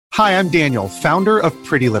Hi, I'm Daniel, founder of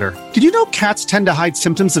Pretty Litter. Did you know cats tend to hide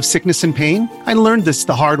symptoms of sickness and pain? I learned this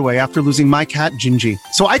the hard way after losing my cat, Gingy.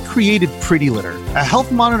 So I created Pretty Litter, a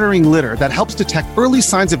health monitoring litter that helps detect early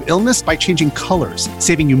signs of illness by changing colors,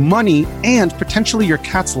 saving you money and potentially your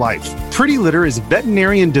cat's life. Pretty Litter is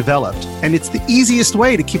veterinarian developed, and it's the easiest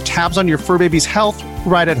way to keep tabs on your fur baby's health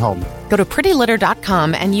right at home. Go to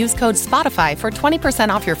prettylitter.com and use code SPOTIFY for 20%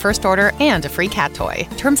 off your first order and a free cat toy.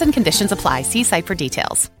 Terms and conditions apply. See site for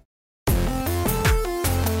details.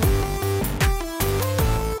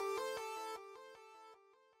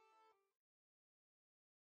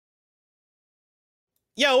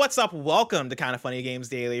 Yo, what's up? Welcome to Kind of Funny Games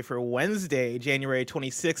Daily for Wednesday, January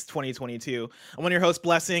 26th, 2022. I'm one of your hosts,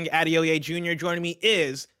 Blessing Adeoye Jr. Joining me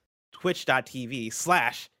is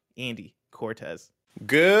twitch.tv/Andy Cortez.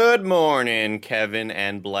 Good morning, Kevin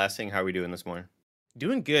and Blessing. How are we doing this morning?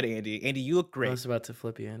 Doing good, Andy. Andy, you look great. I was about to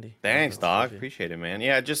flip you, Andy. Thanks, dog. Appreciate it, man.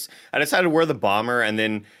 Yeah, I decided to wear the bomber, and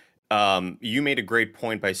then you made a great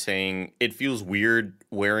point by saying it feels weird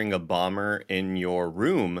wearing a bomber in your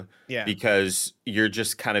room because you're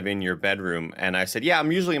just kind of in your bedroom. And I said, yeah,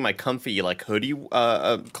 I'm usually in my comfy like hoodie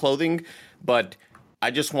clothing, but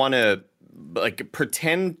I just want to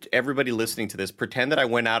pretend, everybody listening to this, pretend that I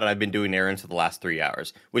went out and I've been doing errands for the last 3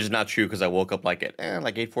 hours, which is not true because I woke up like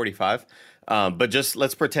 8:45. But just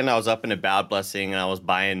let's pretend I was up and about, Blessing, and I was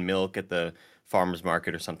buying milk at the farmer's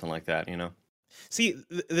market or something like that, you know? See,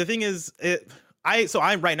 the thing is,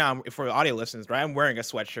 I'm right now, for audio listeners, right, I'm wearing a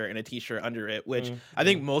sweatshirt and a t-shirt under it, which I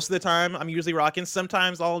think most of the time I'm usually rocking.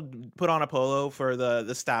 Sometimes I'll put on a polo for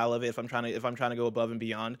the style of it if I'm trying to go above and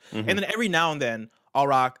beyond. And then every now and then I'll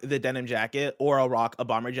rock the denim jacket or I'll rock a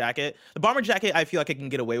bomber jacket. The bomber jacket, I feel like I can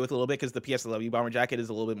get away with a little bit because the PSLW bomber jacket is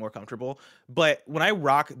a little bit more comfortable. But when I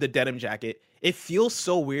rock the denim jacket, it feels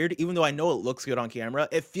so weird, even though I know it looks good on camera.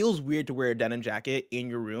 It feels weird to wear a denim jacket in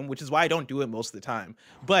your room, which is why I don't do it most of the time.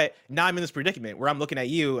 But now I'm in this predicament where I'm looking at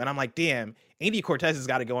you and I'm like, damn, Andy Cortez has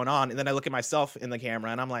got it going on. And then I look at myself in the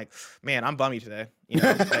camera and I'm like, man, I'm bummy today. You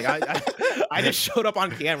know, like I just showed up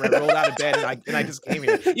on camera, rolled out of bed, and I just came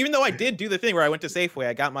here. Even though I did do the thing where I went to Safeway,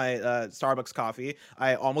 I got my Starbucks coffee.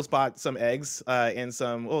 I almost bought some eggs and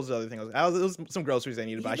some, what was the other thing? It was some groceries I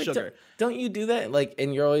needed to buy, sugar. Don't you do that? Like,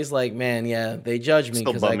 and you're always like, man, yeah, they judge me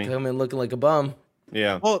because I come in looking like a bum.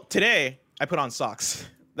 Yeah. Well, today I put on socks.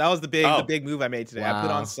 That was the big move I made today. Wow. I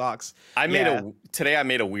put on socks. Today I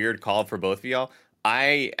made a weird call for both of y'all.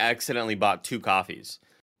 I accidentally bought 2 coffees.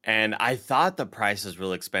 And I thought the price was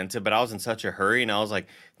real expensive, but I was in such a hurry, and I was like,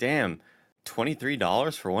 damn,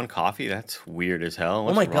 $23 for one coffee? That's weird as hell.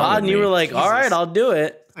 Oh my God. And you were like, all right, I'll do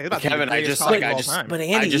it. Kevin, I just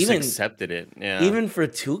accepted it. Yeah. Even for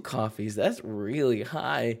 2 coffees, that's really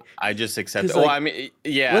high. I just accepted. Well, I mean,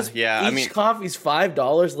 Each coffee's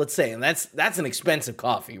 $5, let's say, and that's an expensive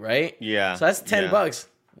coffee, right? Yeah. So that's $10.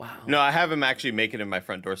 Wow. No, I have him actually make it in my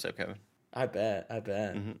front doorstep, Kevin. I bet.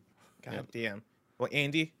 Mm-hmm. God damn. Well,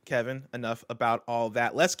 Andy, Kevin, enough about all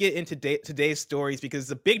that. Let's get into today's stories because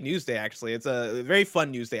it's a big news day, actually. It's a very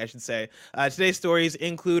fun news day, I should say. Today's stories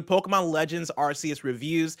include Pokemon Legends Arceus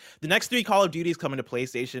reviews, the next 3 Call of Duties coming to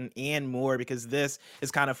PlayStation, and more because this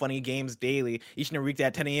is Kind of Funny Games Daily. Each and every weekday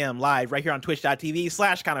at 10 a.m. live right here on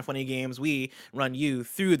twitch.tv/Kind of Funny Games. We run you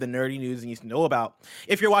through the nerdy news you need to know about.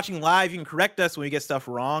 If you're watching live, you can correct us when we get stuff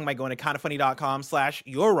wrong by going to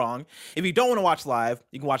kindoffunny.com/you're wrong. If you don't want to watch live,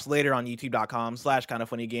 you can watch later on youtube.com/Kind of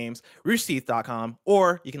Funny Games, roosterteeth.com,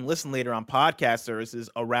 or you can listen later on podcast services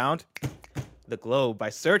around the globe by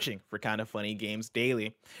searching for Kind of Funny Games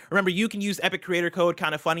Daily. Remember, you can use Epic Creator Code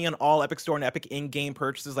Kind of Funny on all Epic Store and Epic in-game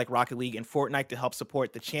purchases like Rocket League and Fortnite to help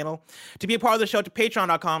support the channel. To be a part of the show, to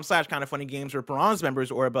patreon.com/Kind of Funny Games, where bronze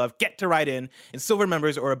members or above get to write in, and silver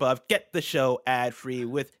members or above get the show ad-free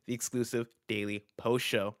with the exclusive daily post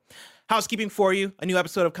show. Housekeeping for you, a new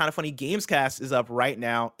episode of Kind of Funny Gamescast is up right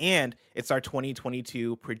now, and it's our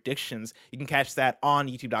 2022 predictions. You can catch that on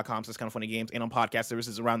youtube.com/kindoffunnygames and on podcast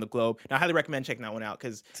services around the globe. Now, I highly recommend checking that one out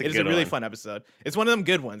because it is a really fun episode. It's one of them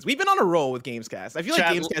good ones. We've been on a roll with Gamescast. I feel like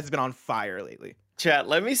Gamescast has been on fire lately. Chat,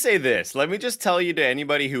 let me say this. Let me just tell you to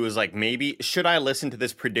anybody who is like, maybe, should I listen to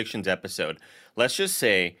this predictions episode? Let's just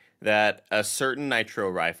say that a certain Nitro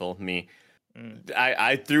rifle, me,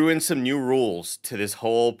 I threw in some new rules to this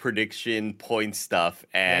whole prediction point stuff,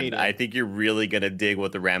 and I think you're really going to dig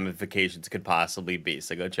what the ramifications could possibly be.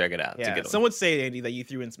 So go check it out. Yeah, some would say, Andy, that you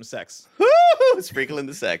threw in some sex. Sprinkling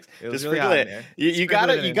the sex. Just really sprinkle it. You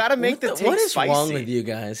gotta make the take What is spicy. wrong with you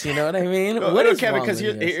guys? You know what I mean? Kevin, because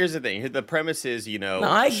here's the thing. The premise is, No,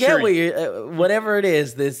 I get what you whatever it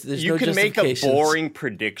is. There's you no can make a justifications. boring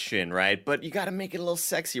prediction, right? But you got to make it a little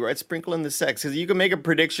sexy, right? Sprinkle in the sex, because you can make a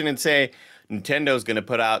prediction and say Nintendo's going to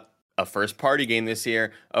put out a first-party game this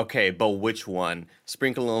year. Okay, but which one?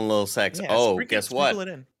 Sprinkle in a little sex. Guess what?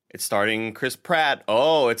 It's starting Chris Pratt.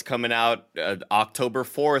 It's coming out October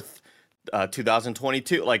 4th,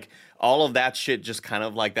 2022. Like, all of that shit just kind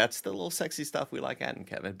of like, that's the little sexy stuff we like adding,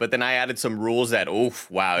 Kevin. But then I added some rules that,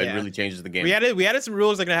 it really changes the game. We added some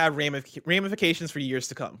rules that are going to have ramifications for years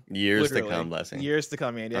to come. Years to come, Blessing. Years to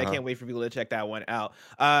come, Andy. I can't wait for people to check that one out.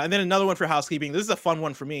 And then another one for housekeeping. This is a fun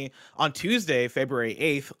one for me. On Tuesday, February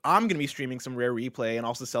 8th, I'm going to be streaming some Rare Replay and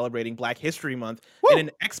also celebrating Black History Month in an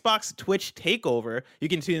Xbox Twitch takeover. You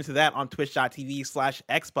can tune into that on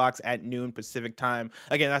twitch.tv/Xbox at noon Pacific time.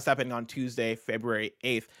 Again, that's happening on Tuesday, February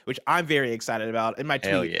 8th, which I'm very excited about. In my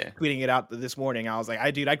tweeting it out this morning, I was like,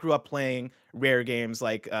 I grew up playing Rare games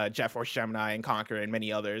like Jet Force Gemini and Conquer and many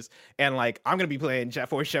others, and like I'm gonna be playing Jet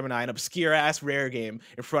Force Gemini, an obscure ass Rare game,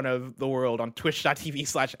 in front of the world on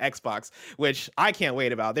twitch.tv/Xbox, which I can't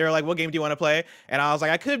wait about. They were like, what game do you want to play? And I was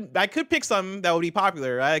like, I could pick some that would be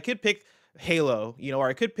popular. I could pick Halo, or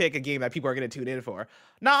I could pick a game that people are going to tune in for.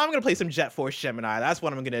 No, I'm going to play some Jet Force Gemini. That's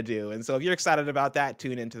what I'm going to do. And so if you're excited about that,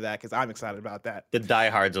 tune into that, because I'm excited about that. The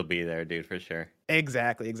diehards will be there, dude, for sure.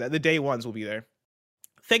 Exactly. The day ones will be there.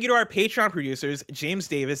 Thank you to our Patreon producers, James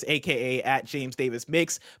Davis, a.k.a. at James Davis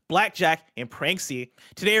Makes, Blackjack, and Pranksy.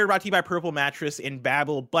 Today we're brought to you by Purple Mattress and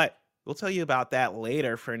Babbel, but we'll tell you about that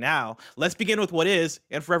later. For now, let's begin with what is,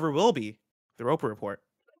 and forever will be, the Roper Report.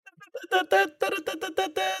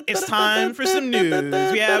 It's time for some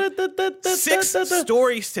news. We have 6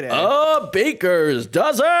 stories today. A baker's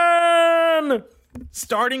dozen!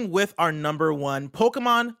 Starting with our number 1,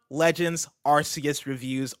 Pokemon Legends Arceus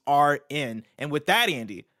reviews are in. And with that,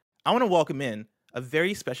 Andy, I want to welcome in a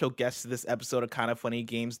very special guest to this episode of Kind of Funny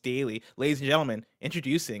Games Daily. Ladies and gentlemen,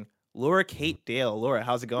 introducing Laura Kate Dale. Laura,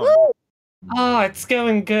 how's it going? Woo! Oh, it's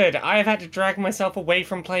going good. I've had to drag myself away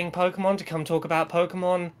from playing Pokemon to come talk about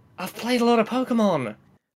Pokemon. I've played a lot of Pokemon.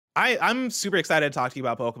 I'm super excited to talk to you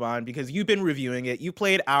about Pokemon because you've been reviewing it. You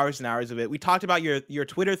played hours and hours of it. We talked about your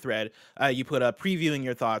Twitter thread. You put up previewing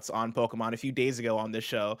your thoughts on Pokemon a few days ago on this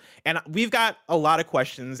show, and we've got a lot of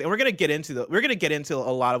questions, and we're gonna get into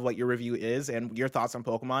a lot of what your review is and your thoughts on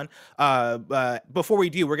Pokemon. Before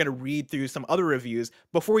we do, we're gonna read through some other reviews.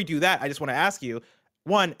 Before we do that, I just want to ask you,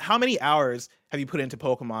 one, how many hours have you put into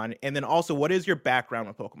Pokemon, and then also, what is your background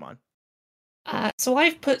with Pokemon? So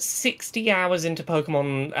I've put 60 hours into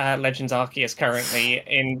Pokemon Legends Arceus currently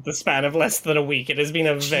in the span of less than a week. It has been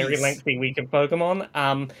a very lengthy week of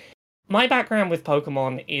Pokemon. My background with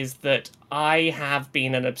Pokemon is that I have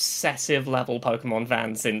been an obsessive level Pokemon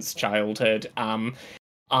fan since childhood. Knowing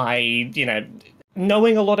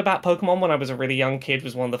a lot about Pokemon when I was a really young kid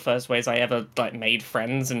was one of the first ways I ever made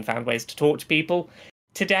friends and found ways to talk to people.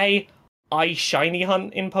 Today, I shiny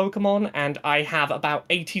hunt in Pokemon, and I have about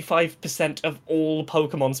 85% of all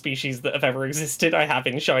Pokemon species that have ever existed I have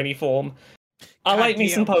in shiny form. I like me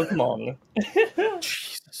some Pokemon.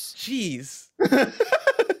 Jeez.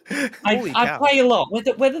 I play a lot.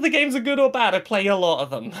 Whether the games are good or bad, I play a lot of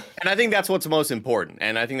them. And I think that's what's most important.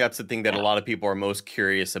 And I think that's the thing that a lot of people are most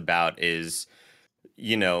curious about is,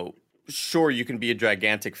 sure, you can be a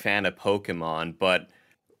gigantic fan of Pokemon, but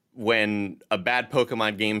when a bad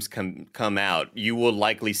Pokemon games come out, you will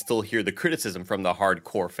likely still hear the criticism from the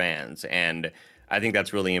hardcore fans. And I think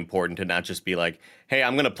that's really important to not just be like, hey,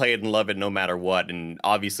 I'm going to play it and love it no matter what. And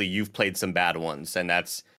obviously you've played some bad ones. And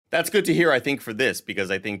that's good to hear, I think, for this,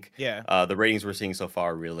 because I think the ratings we're seeing so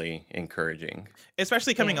far are really encouraging.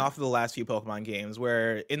 Especially coming off of the last few Pokemon games,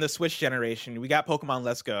 where in the Switch generation, we got Pokemon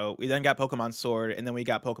Let's Go, we then got Pokemon Sword, and then we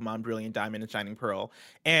got Pokemon Brilliant Diamond and Shining Pearl.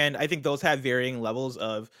 And I think those have varying levels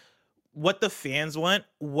of what the fans want,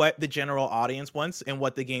 what the general audience wants, and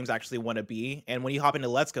what the games actually want to be. And when you hop into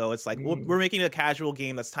Let's Go, it's like, we're making a casual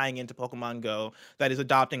game that's tying into Pokemon Go, that is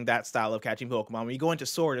adopting that style of catching Pokemon. When you go into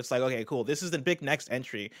Sword, it's like, okay, cool, this is the big next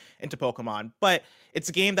entry into Pokemon. But it's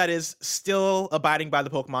a game that is still abiding by the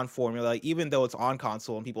Pokemon formula, even though it's on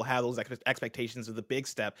console and people have those expectations of the big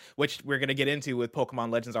step, which we're going to get into with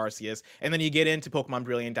Pokemon Legends Arceus. And then you get into Pokemon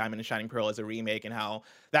Brilliant Diamond and Shining Pearl as a remake, and how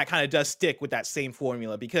that kind of does stick with that same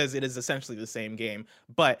formula, because it is essentially the same game.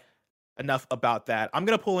 But enough about that. I'm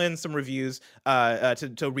gonna pull in some reviews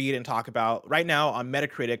to read and talk about. Right now on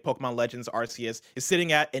Metacritic, Pokemon Legends Arceus is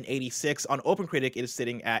sitting at an 86. On OpenCritic, it is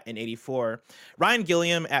sitting at an 84. Ryan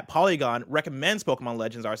Gilliam at Polygon recommends Pokemon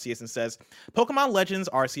Legends Arceus and says, Pokemon Legends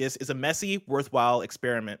Arceus is a messy, worthwhile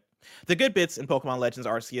experiment. The good bits in Pokemon Legends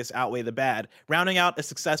Arceus outweigh the bad, rounding out a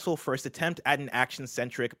successful first attempt at an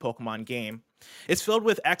action-centric Pokemon game. It's filled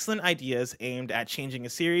with excellent ideas aimed at changing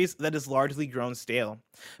a series that has largely grown stale.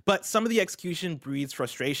 But some of the execution breeds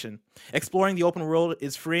frustration. Exploring the open world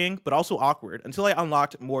is freeing, but also awkward, until I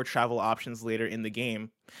unlocked more travel options later in the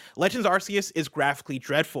game. Legends Arceus is graphically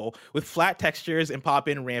dreadful, with flat textures and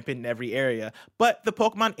pop-in rampant in every area, but the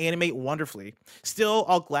Pokemon animate wonderfully. Still,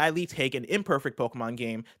 I'll gladly take an imperfect Pokemon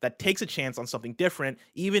game that takes a chance on something different,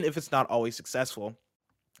 even if it's not always successful.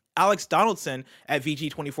 Alex Donaldson at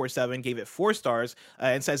VG247 gave it 4 stars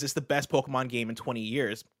and says it's the best Pokemon game in 20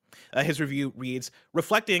 years. His review reads,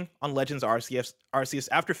 reflecting on Legends Arceus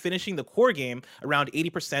after finishing the core game, around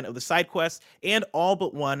 80% of the side quests, and all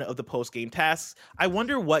but one of the post-game tasks, I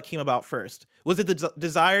wonder what came about first. Was it the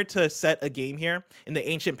desire to set a game here in the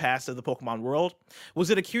ancient past of the Pokemon world? Was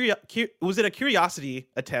it a curiosity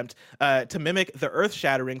attempt to mimic the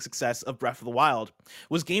earth-shattering success of Breath of the Wild?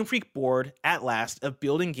 Was Game Freak bored, at last, of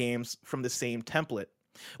building games from the same template?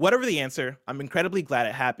 Whatever the answer, I'm incredibly glad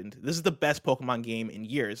it happened. This is the best Pokemon game in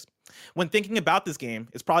years. When thinking about this game,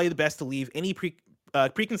 it's probably the best to leave any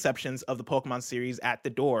preconceptions of the Pokemon series at the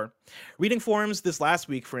door. Reading forums this last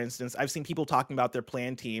week, for instance, I've seen people talking about their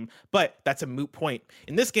planned team, but that's a moot point.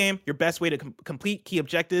 In this game, your best way to complete key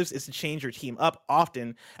objectives is to change your team up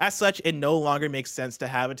often. As such, it no longer makes sense to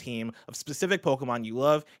have a team of specific Pokemon you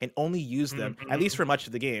love and only use them, at least for much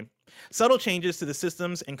of the game. Subtle changes to the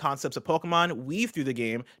systems and concepts of Pokemon weave through the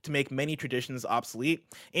game to make many traditions obsolete,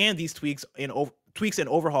 and these tweaks and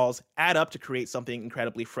overhauls add up to create something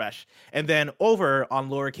incredibly fresh. And then over on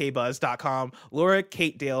LauraKBuzz.com, Laura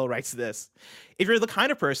Kate Dale writes this. If you're the kind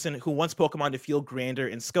of person who wants Pokemon to feel grander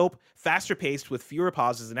in scope, faster paced with fewer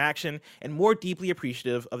pauses in action, and more deeply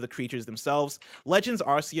appreciative of the creatures themselves, Legends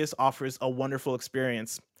Arceus offers a wonderful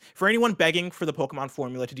experience. For anyone begging for the Pokemon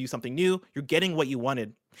formula to do something new, you're getting what you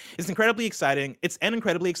wanted. It's incredibly exciting. It's an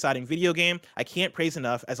incredibly exciting video game I can't praise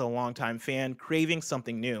enough as a longtime fan craving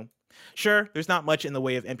something new. Sure, there's not much in the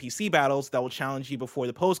way of NPC battles that will challenge you before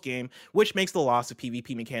the post-game, which makes the loss of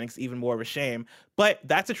PvP mechanics even more of a shame, but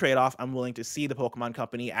that's a trade-off I'm willing to see the Pokemon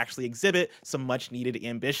Company actually exhibit some much-needed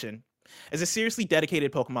ambition. As a seriously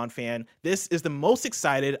dedicated Pokemon fan, this is the most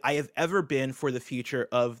excited I have ever been for the future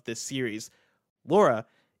of this series. Laura,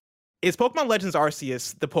 is Pokemon Legends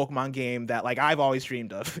Arceus the Pokemon game that I've always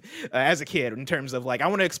dreamed of as a kid in terms of I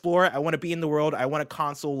want to explore, I want to be in the world, I want a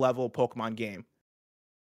console level Pokemon game?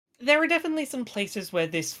 There are definitely some places where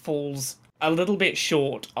this falls a little bit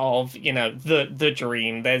short of, the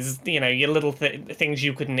dream. There's, your little things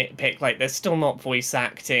you could nitpick, there's still not voice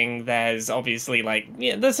acting, there's obviously,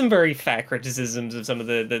 there's some very fair criticisms of some of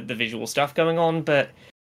the visual stuff going on, but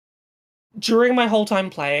during my whole time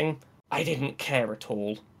playing, I didn't care at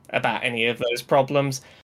all about any of those problems.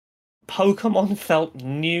 Pokemon felt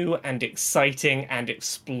new and exciting and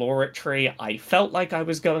exploratory. I felt like I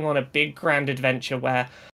was going on a big grand adventure where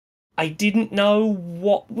I didn't know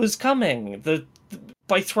what was coming.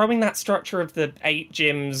 By throwing that structure of the 8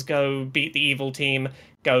 gyms, go beat the evil team,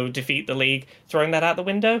 go defeat the league, throwing that out the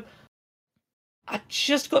window, I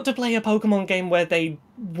just got to play a Pokemon game where they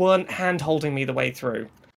weren't hand-holding me the way through.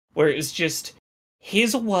 Where it was just,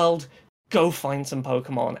 here's a world, go find some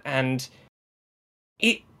Pokemon, and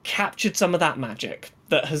it captured some of that magic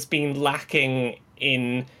that has been lacking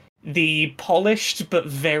in the polished but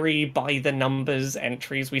very by-the-numbers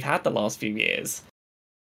entries we've had the last few years.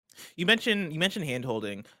 You mentioned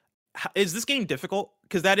hand-holding. Is this game difficult?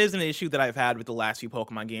 Because that is an issue that I've had with the last few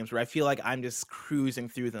Pokemon games, where I feel like I'm just cruising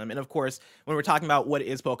through them. And of course, when we're talking about what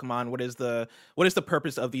is Pokemon, what is the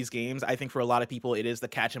purpose of these games, I think for a lot of people it is the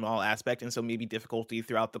catch 'em all aspect, and so maybe difficulty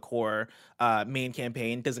throughout the core main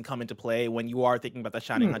campaign doesn't come into play when you are thinking about the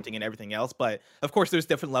shiny hunting and everything else. But of course, there's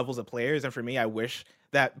different levels of players, and for me, I wish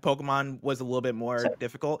that Pokemon was a little bit more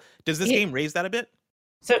difficult. Does this game raise that a bit?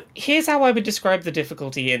 So here's how I would describe the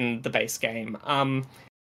difficulty in the base game.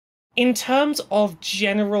 In terms of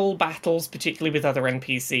general battles, particularly with other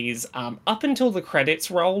NPCs, up until the credits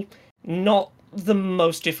roll, not the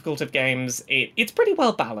most difficult of games. It's pretty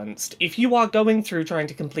well balanced. If you are going through trying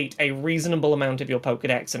to complete a reasonable amount of your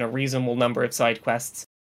Pokedex and a reasonable number of side quests,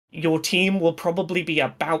 your team will probably be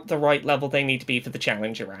about the right level they need to be for the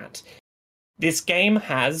challenge you're at. This game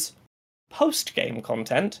has post-game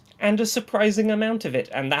content, and a surprising amount of it,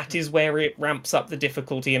 and that is where it ramps up the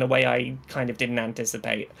difficulty in a way I kind of didn't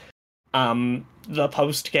anticipate. The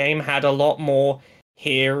post game had a lot more.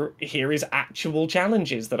 Here is actual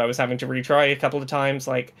challenges that I was having to retry a couple of times.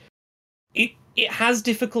 Like it has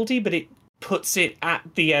difficulty, but it puts it at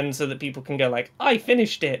the end so that people can go like, I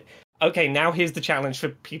finished it. Okay, now here's the challenge for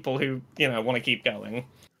people who, want to keep going.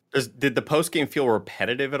 Did the post game feel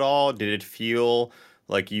repetitive at all? Did it feel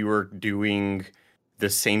like you were doing the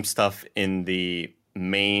same stuff in the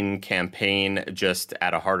main campaign just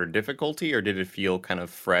at a harder difficulty, or did it feel kind of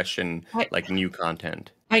fresh and like new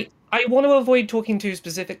content? I want to avoid talking too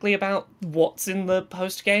specifically about what's in the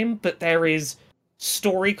post game, but there is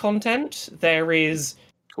story content. There is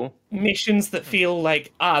missions that feel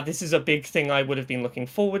like, this is a big thing I would have been looking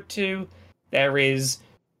forward to. There is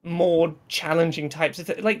more challenging types of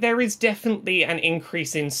things. Like, there is definitely an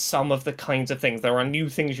increase in some of the kinds of things. There are new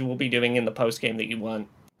things you will be doing in the post game that you weren't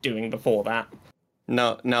doing before that.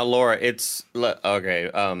 Now, Laura, it's okay.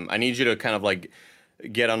 I need you to kind of like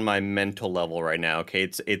get on my mental level right now. Okay,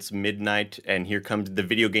 it's midnight, and here comes the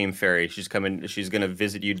video game fairy. She's coming. She's gonna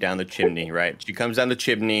visit you down the chimney, right? She comes down the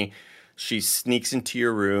chimney. She sneaks into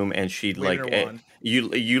your room, and she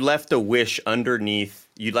you left a wish underneath.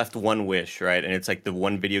 You left one wish, right? And it's like the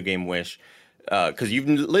one video game wish. Because you've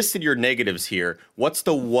listed your negatives here. What's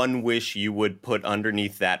the one wish you would put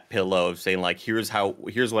underneath that pillow of saying like, here's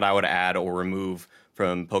what I would add or remove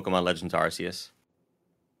from Pokemon Legends Arceus?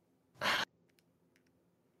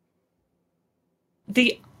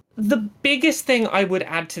 The biggest thing I would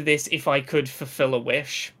add to this, if I could fulfill a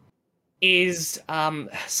wish, is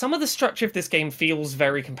some of the structure of this game feels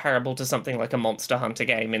very comparable to something like a Monster Hunter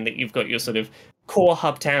game, in that you've got your sort of core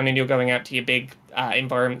hub town and you're going out to your big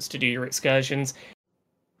environments to do your excursions.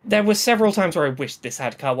 There were several times where I wished this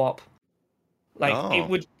had co-op.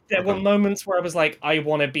 There were moments where I was like, I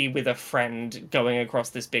want to be with a friend going across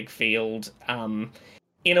this big field,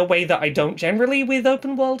 in a way that I don't generally with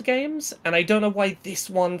open world games, and I don't know why this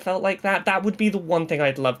one felt like that. That would be the one thing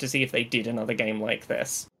I'd love to see if they did another game like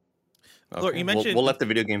this. Okay. Look, you mentioned we'll let the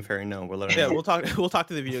video game fairy know. We'll talk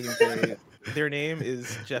to the video game fairy. Their name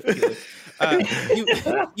is Jeff Keighley.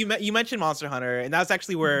 You mentioned Monster Hunter, and that's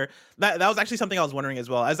actually where that was actually something I was wondering as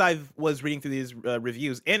well. As I was reading through these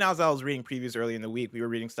reviews, and as I was reading previews early in the week, we were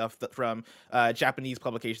reading stuff from Japanese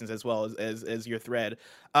publications as well as your thread.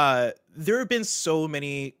 There have been so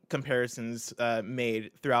many comparisons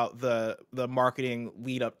made throughout the marketing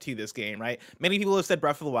lead up to this game, right? Many people have said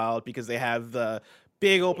Breath of the Wild because they have the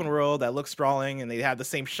big open world that looks sprawling, and they have the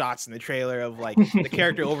same shots in the trailer of like the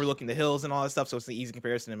character overlooking the hills and all that stuff. So it's an easy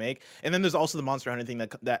comparison to make. And then there's also the Monster Hunter thing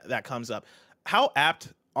that comes up. How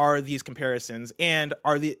apt are these comparisons? And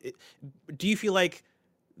do you feel like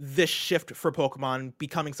this shift for Pokemon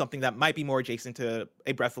becoming something that might be more adjacent to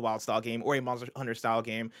a Breath of the Wild style game or a Monster Hunter style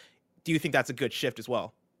game? Do you think that's a good shift as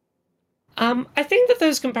well? I think that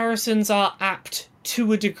those comparisons are apt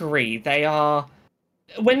to a degree. They are.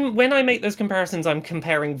 When I make those comparisons, I'm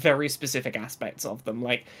comparing very specific aspects of them.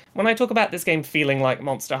 Like, when I talk about this game feeling like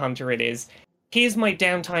Monster Hunter, it is, here's my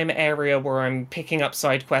downtime area where I'm picking up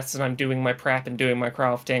side quests and I'm doing my prep and doing my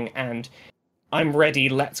crafting, and I'm ready,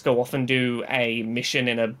 let's go off and do a mission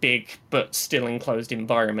in a big but still enclosed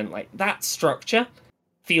environment. Like, that structure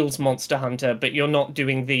feels Monster Hunter, but you're not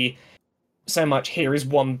doing so much, here is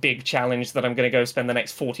one big challenge that I'm going to go spend the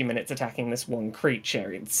next 40 minutes attacking this one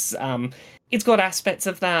creature. It's got aspects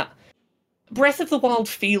of that. Breath of the Wild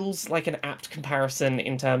feels like an apt comparison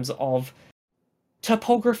in terms of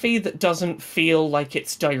topography that doesn't feel like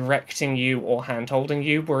it's directing you or hand-holding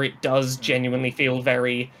you, where it does genuinely feel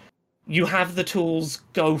very, you have the tools,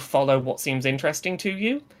 go follow what seems interesting to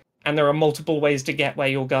you, and there are multiple ways to get where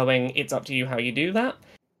you're going, it's up to you how you do that.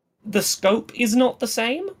 The scope is not the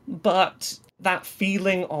same, but that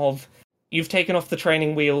feeling of you've taken off the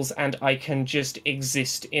training wheels and I can just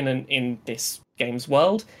exist in this game's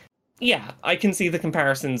world. Yeah, I can see the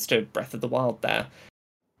comparisons to Breath of the Wild there.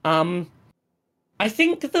 I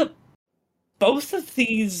think that both of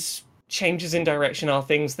these changes in direction are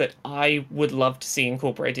things that I would love to see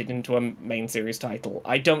incorporated into a main series title.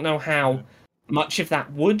 I don't know how much of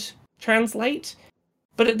that would translate,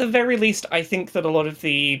 but at the very least, I think that a lot of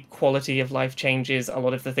the quality of life changes, a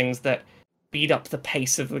lot of the things that speed up the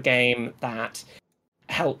pace of the game, that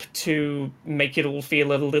help to make it all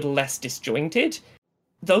feel a little less disjointed,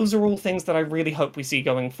 those are all things that I really hope we see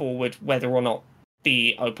going forward, whether or not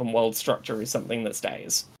the open world structure is something that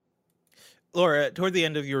stays. Laura, toward the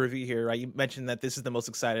end of your review here, right, you mentioned that this is the most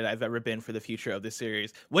excited I've ever been for the future of this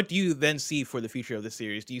series. What do you then see for the future of the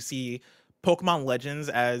series? Do you see Pokemon Legends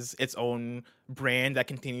as its own brand that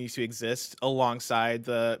continues to exist alongside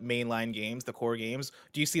the mainline games, the core games?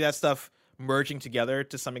 Do you see that stuff merging together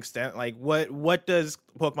to some extent? Like what does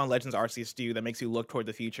Pokemon Legends Arceus do that makes you look toward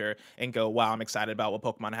the future and go, wow, I'm excited about what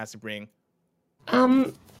Pokemon has to bring?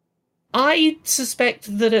 I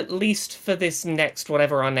suspect that at least for this next,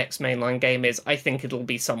 whatever our next mainline game is, I think it'll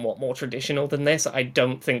be somewhat more traditional than this. I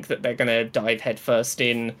don't think that they're going to dive headfirst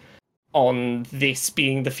in on this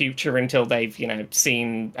being the future until they've,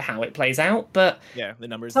 seen how it plays out. But yeah, the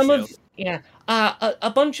numbers, some of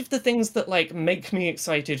a bunch of the things that like make me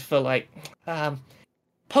excited for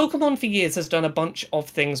Pokemon for years has done a bunch of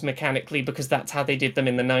things mechanically because that's how they did them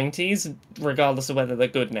in the 90s, regardless of whether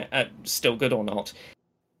they're still good or not.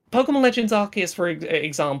 Pokemon Legends Arceus, for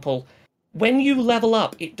example, when you level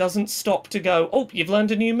up, it doesn't stop to go, oh, you've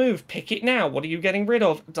learned a new move, pick it now, what are you getting rid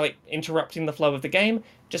of? Like, interrupting the flow of the game.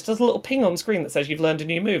 Just does a little ping on screen that says you've learned a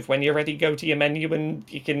new move. When you're ready, go to your menu and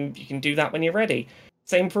you can do that when you're ready.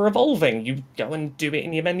 Same for evolving. You go and do it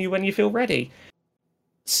in your menu when you feel ready.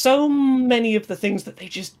 So many of the things that they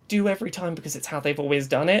just do every time because it's how they've always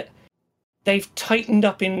done it, they've tightened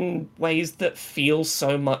up in ways that feel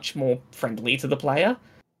so much more friendly to the player.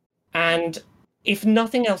 And if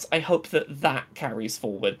nothing else, I hope that carries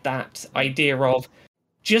forward. That idea of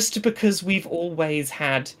just because we've always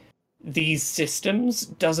had these systems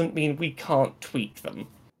doesn't mean we can't tweak them.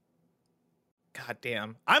 God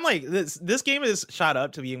damn. I'm like, this game is shot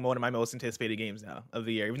up to being one of my most anticipated games now of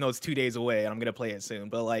the year, even though it's 2 days away and I'm going to play it soon.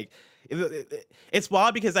 But like, it's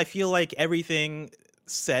wild because I feel like everything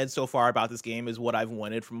said so far about this game is what I've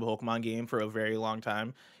wanted from a Pokemon game for a very long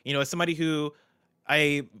time. As somebody who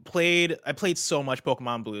I played so much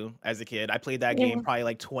Pokemon Blue as a kid. I played that game probably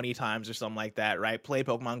like 20 times or something like that, right? Played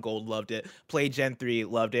Pokemon Gold, loved it. Played Gen 3,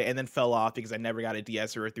 loved it, and then fell off because I never got a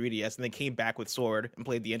DS or a 3DS, and then came back with Sword and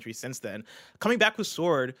played the entry since then. Coming back with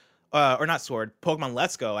Sword, or not Sword, Pokemon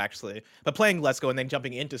Let's Go, actually. But playing Let's Go and then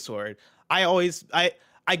jumping into Sword, I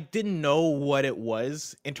didn't know what it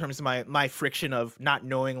was in terms of my friction of not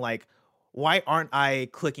knowing, like, why aren't I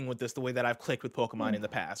clicking with this the way that I've clicked with Pokemon in the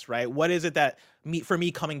past, right? What is it that for me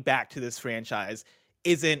coming back to this franchise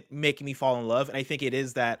isn't making me fall in love? And I think it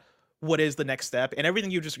is that, what is the next step? And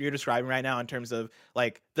everything you're describing right now in terms of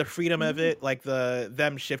like the freedom of it, like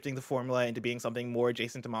them shifting the formula into being something more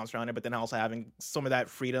adjacent to Monster Hunter, but then also having some of that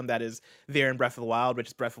freedom that is there in Breath of the Wild,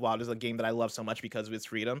 which Breath of the Wild is a game that I love so much because of its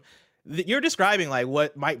freedom. You're describing like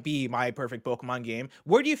what might be my perfect Pokemon game.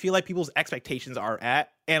 Where do you feel like people's expectations are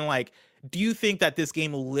at? And like, do you think that this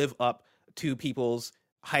game will live up to people's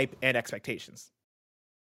hype and expectations?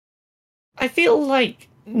 I feel like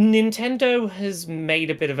Nintendo has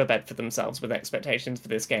made a bit of a bet for themselves with expectations for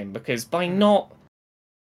this game, because by not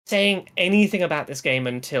saying anything about this game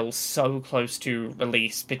until so close to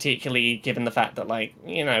release, particularly given the fact that, like,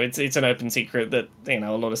 it's an open secret that, a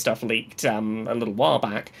lot of stuff leaked a little while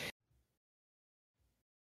back.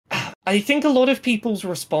 I think a lot of people's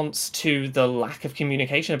response to the lack of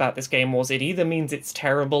communication about this game was it either means it's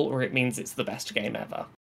terrible or it means it's the best game ever.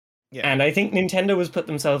 Yeah. And I think Nintendo has put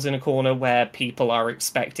themselves in a corner where people are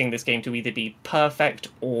expecting this game to either be perfect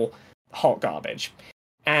or hot garbage.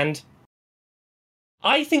 And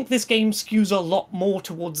I think this game skews a lot more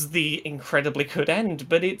towards the incredibly good end,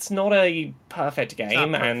 but it's not a perfect game. It's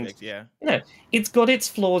not perfect, and it's got its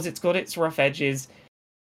flaws, it's got its rough edges.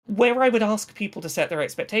 Where I would ask people to set their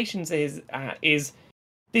expectations is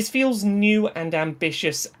this feels new and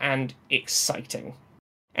ambitious and exciting.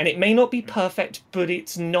 And it may not be perfect, but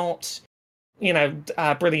it's not,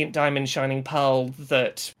 Brilliant Diamond, Shining Pearl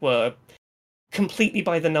that were completely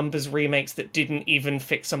by the numbers remakes that didn't even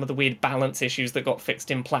fix some of the weird balance issues that got fixed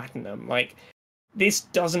in Platinum. Like, this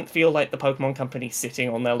doesn't feel like the Pokemon Company sitting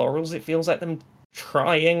on their laurels. It feels like them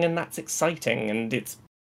trying, and that's exciting, and it's...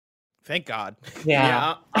 Thank God.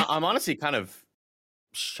 Yeah. I'm honestly kind of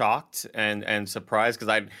shocked and surprised, because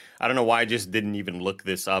I don't know why I just didn't even look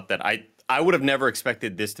this up, that I would have never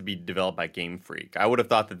expected this to be developed by Game Freak. I would have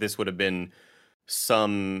thought that this would have been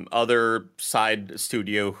some other side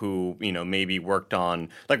studio who, maybe worked on...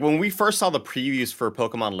 Like, when we first saw the previews for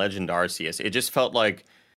Pokemon Legend Arceus, it just felt like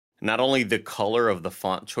not only the color of the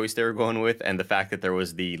font choice they were going with and the fact that there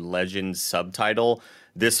was the Legend subtitle,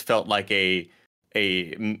 this felt like a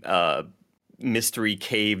mystery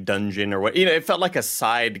cave dungeon or what, it felt like a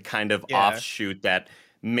side kind of offshoot that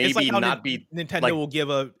maybe like not be Nintendo will give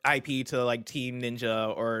a IP to like Team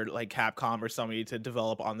Ninja or like Capcom or somebody to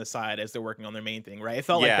develop on the side as they're working on their main thing, right? It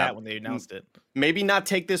felt like that when they announced it. Maybe not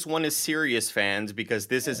take this one as serious, fans, because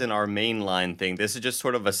this isn't our mainline thing. This is just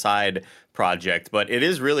sort of a side project, but it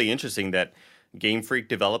is really interesting that Game Freak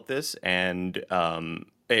developed this, and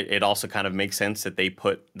it also kind of makes sense that they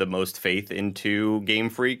put the most faith into Game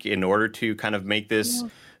Freak in order to kind of make this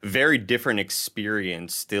very different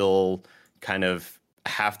experience still kind of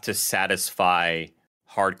have to satisfy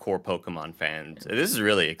hardcore Pokemon fans. This is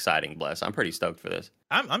really exciting, Bless. I'm pretty stoked for this.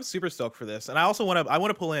 I'm super stoked for this, and I also want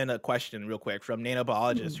to pull in a question real quick from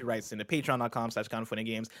Nanobiologist, who writes into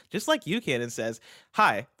patreon.com/kindafunnygames, just like you can, and says,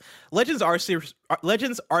 "Hi, Legends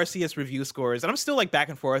Arceus review scores," and I'm still like back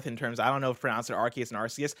and forth in terms. I don't know if pronounce it Arceus and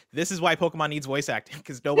Arceus. This is why Pokemon needs voice acting,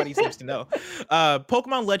 because nobody seems to know.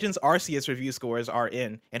 Pokemon Legends Arceus review scores are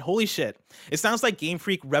in, and holy shit, it sounds like Game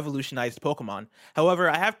Freak revolutionized Pokemon. However,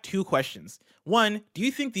 I have two questions. One, do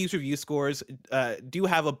you think these review scores do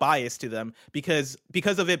have a bias to them because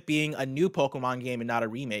of it being a new Pokemon game and not a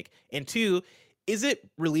remake? And two, is it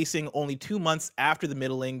releasing only 2 months after the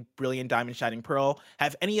middling Brilliant Diamond Shining Pearl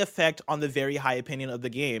have any effect on the very high opinion of the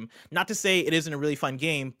game? Not to say it isn't a really fun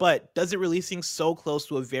game, but does it releasing so close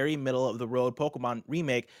to a very middle of the road Pokemon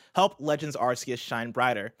remake help Legends Arceus shine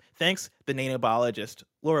brighter? Thanks, the Nanobiologist.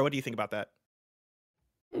 Laura, what do you think about that?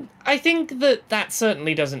 I think that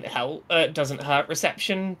certainly doesn't hurt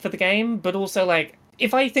reception for the game, but also, like,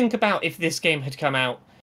 if I think about if this game had come out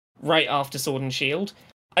right after Sword and Shield,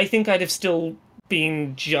 I think I'd have still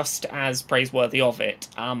been just as praiseworthy of it.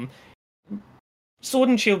 Sword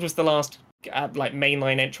and Shield was the last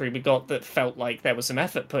mainline entry we got that felt like there was some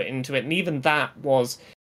effort put into it, and even that was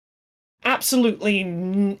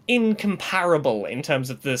absolutely incomparable in terms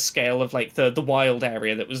of the scale of like the wild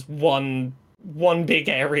area that was one big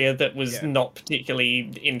area that was not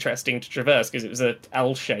particularly interesting to traverse because it was a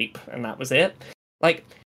L shape and that was it. Like,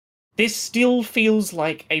 this still feels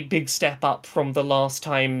like a big step up from the last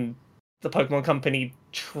time the Pokemon Company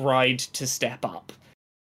tried to step up.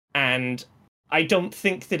 And I don't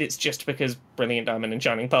think that it's just because Brilliant Diamond and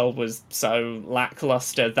Shining Pearl was so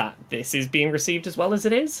lackluster that this is being received as well as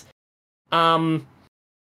it is. Yeah.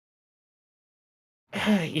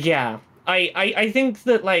 I think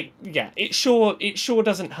that, like, yeah, it sure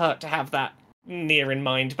doesn't hurt to have that near in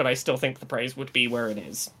mind, but I still think the praise would be where it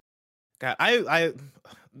is. God,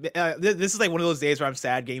 this is like one of those days where I'm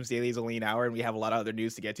sad Games Daily is only an hour and we have a lot of other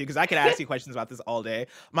news to get to, because I could ask you questions about this all day.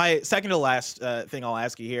 My second to last thing I'll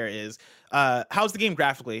ask you here is, how's the game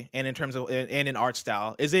graphically and in terms of and in art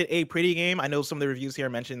style? Is it a pretty game? I know some of the reviews here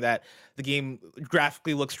mentioned that the game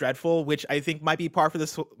graphically looks dreadful, which I think might be par for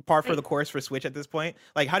the course for Switch at this point.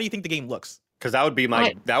 Like, how do you think the game looks? Because that would be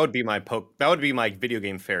my video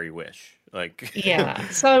game fairy wish. Like, yeah,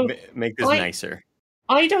 so make this nicer.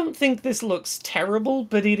 I don't think this looks terrible,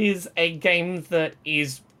 but it is a game that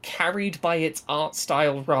is carried by its art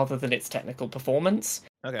style rather than its technical performance.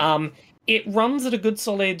 Okay. It runs at a good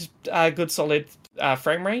solid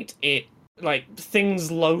frame rate. It, like,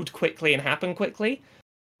 things load quickly and happen quickly.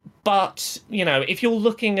 But, you know, if you're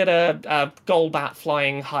looking at a Golbat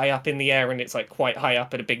flying high up in the air and it's like quite high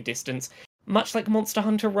up at a big distance, much like Monster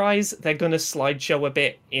Hunter Rise, they're going to slideshow a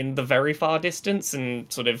bit in the very far distance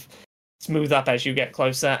and sort of smooth up as you get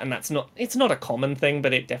closer, and it's not a common thing,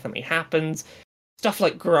 but it definitely happens. Stuff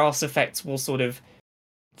like grass effects will sort of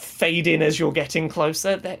fade in as you're getting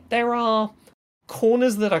closer. There are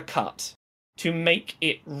corners that are cut to make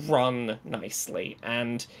it run nicely,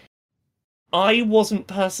 and I wasn't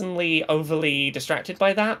personally overly distracted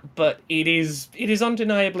by that, but it is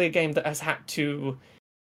undeniably a game that has had to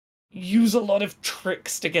use a lot of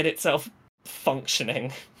tricks to get itself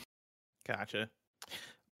functioning. Gotcha.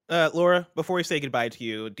 Laura, before we say goodbye to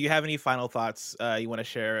you, do you have any final thoughts you want to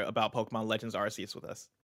share about Pokemon Legends Arceus with us?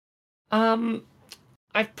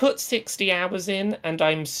 I've put 60 hours in, and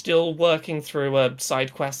I'm still working through a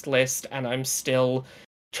side quest list, and I'm still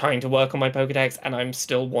trying to work on my Pokedex, and I'm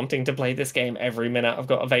still wanting to play this game every minute I've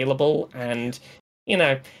got available, and, you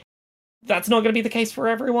know, that's not going to be the case for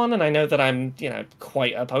everyone, and I know that I'm, you know,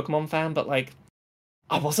 quite a Pokemon fan, but, like,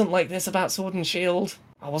 I wasn't like this about Sword and Shield.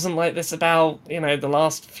 I wasn't like this about, you know, the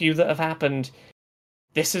last few that have happened.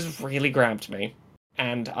 This has really grabbed me.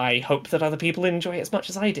 And I hope that other people enjoy it as much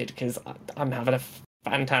as I did, because I'm having a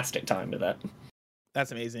fantastic time with it.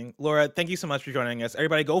 That's amazing. Laura, thank you so much for joining us.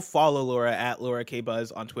 Everybody go follow Laura at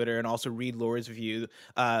LauraKBuzz on Twitter, and also read Laura's review.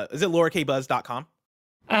 Is it LauraKBuzz.com?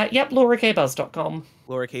 Yep, LauraKBuzz.com.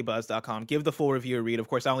 LauraKBuzz.com. Give the full review a read. Of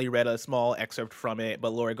course, I only read a small excerpt from it,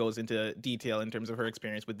 but Laura goes into detail in terms of her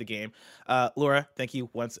experience with the game. Laura, thank you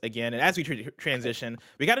once again. And as we transition,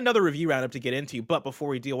 we got another review roundup to get into, but before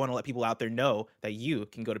we do, I want to let people out there know that you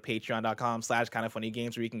can go to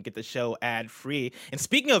patreon.com/kindafunnygames where you can get the show ad-free. And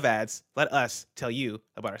speaking of ads, let us tell you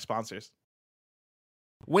about our sponsors.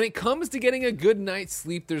 When it comes to getting a good night's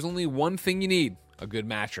sleep, there's only one thing you need: a good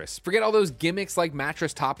mattress. Forget all those gimmicks like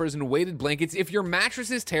mattress toppers and weighted blankets. If your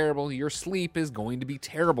mattress is terrible, your sleep is going to be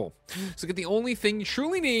terrible. So get the only thing you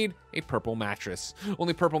truly need, a Purple mattress.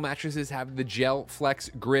 Only Purple mattresses have the Gel Flex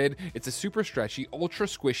Grid. It's a super stretchy, ultra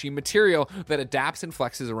squishy material that adapts and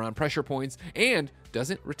flexes around pressure points and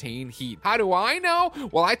doesn't retain heat. How do I know?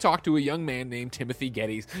 Well, I talked to a young man named Timothy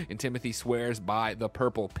Geddes, and Timothy swears by the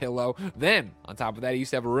Purple pillow. Then, on top of that, he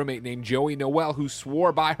used to have a roommate named Joey Noel who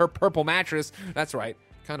swore by her Purple mattress. That's right.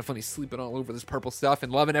 Kind of funny sleeping all over this Purple stuff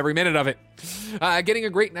and loving every minute of it. Getting a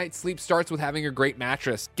great night's sleep starts with having a great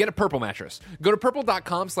mattress. Get a Purple mattress. Go to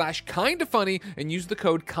purple.com/kindafunny and use the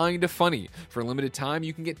code kindafunny. For a limited time,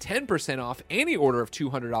 you can get 10% off any order of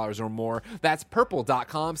 $200 or more. That's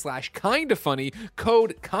purple.com/kindafunny,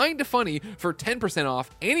 code kindafunny for 10%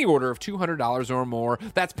 off any order of $200 or more.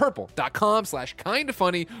 That's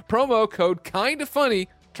purple.com/kindafunny, promo code kindafunny.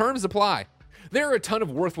 Terms apply. There are a ton of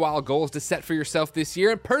worthwhile goals to set for yourself this year,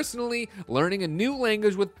 and personally, learning a new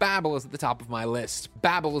language with Babbel is at the top of my list.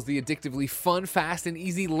 Babbel is the addictively fun, fast, and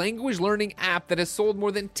easy language learning app that has sold more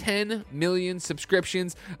than 10 million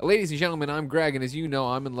subscriptions. Ladies and gentlemen, I'm Greg, and as you know,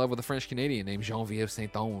 I'm in love with a French Canadian named Geneviève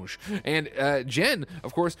Saint-Onge. And Jen,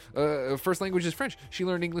 of course, first language is French. She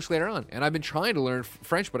learned English later on, and I've been trying to learn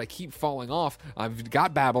French, but I keep falling off. I've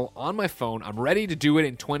got Babbel on my phone. I'm ready to do it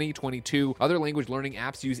in 2022. Other language learning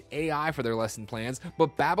apps use AI for their lesson plans,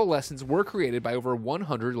 but Babbel lessons were created by over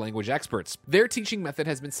 100 language experts. Their teaching method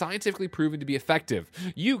has been scientifically proven to be effective.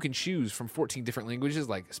 You can choose from 14 different languages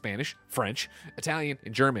like Spanish, French, Italian,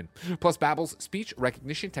 and German. Plus, Babbel's speech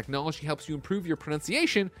recognition technology helps you improve your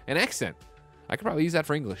pronunciation and accent. I could probably use that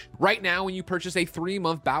for English. Right now, when you purchase a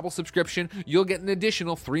 3-month Babbel subscription, you'll get an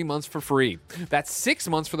additional 3 months for free. That's 6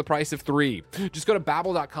 months for the price of 3. Just go to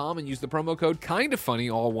Babbel.com and use the promo code KINDAFUNNY,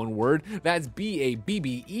 all one word. That's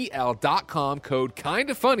BABBEL.com, code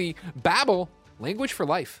KINDAFUNNY. Babbel, language for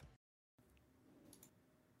life.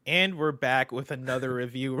 And we're back with another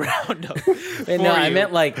review roundup. No, I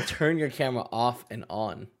meant like turn your camera off and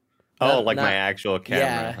on. My actual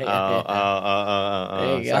camera.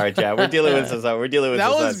 Sorry, Chad. We're dealing with this.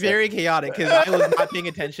 That was very chaotic because I was not paying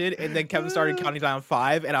attention, and then Kevin started counting down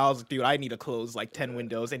 5, and I was like, dude, I need to close like 10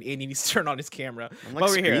 windows, and Andy needs to turn on his camera. I'm like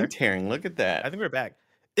screen tearing. Look at that. I think we're back.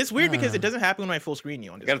 It's weird because it doesn't happen when I full screen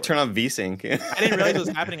you on Discord. Got to turn on VSync. I didn't realize it was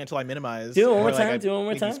happening until I minimized. Do it one more time. Do it one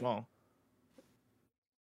more time. Small.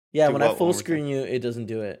 Yeah, when I full screen you, it doesn't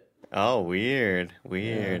do it. Oh, weird.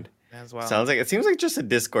 Yeah. As well. It seems like just a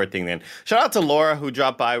Discord thing then. Shout out to Laura who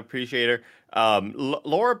dropped by. Appreciate her.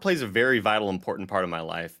 Laura plays a very vital, important part of my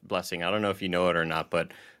life. Blessing. I don't know if you know it or not,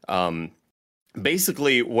 but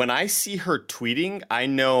basically when I see her tweeting, I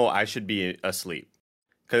know I should be asleep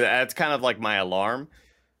because that's kind of like my alarm.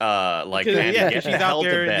 She's out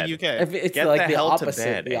there in the UK. It's like the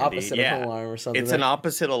opposite of an alarm or something. It's an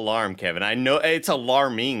opposite alarm, Kevin. I know it's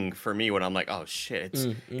alarming for me when I'm like, oh shit,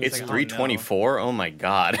 it's 3:24. Oh my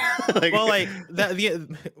god.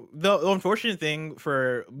 The unfortunate thing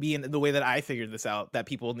for me and the way that I figured this out, that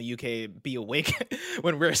people in the UK be awake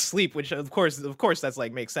when we're asleep, which of course that's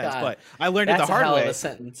like makes sense. God, but I learned it the hard way. That's a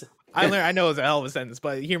hell of a sentence. I know it's a hell of a sentence,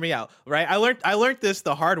 but hear me out, right? I learned this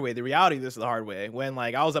the hard way, the reality of this the hard way, when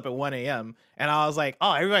like I was up at 1 a.m. and I was like,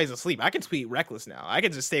 oh, everybody's asleep. I can tweet reckless now. I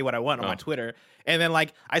can just say what I want on my Twitter. And then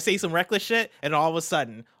like I say some reckless shit, and all of a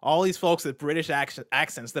sudden, all these folks with British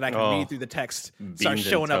accents that I can read through the text start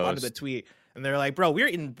showing up under the tweet. And they're like, bro, we're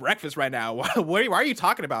eating breakfast right now. Why are you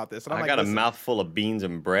talking about this? And I got a mouthful of beans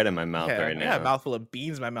and bread in my mouth right now. I got a mouthful of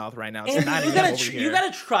beans in my mouth right now. You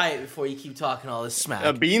gotta try it before you keep talking all this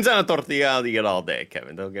smack. Beans on a tortilla, you get all day,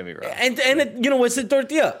 Kevin. Don't get me wrong. And you know what's a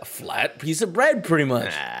tortilla? A flat piece of bread, pretty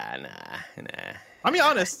much. Nah. I'll be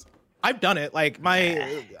honest. I've done it. Like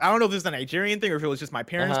I don't know if this is a Nigerian thing or if it was just my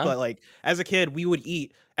parents, but like as a kid, we would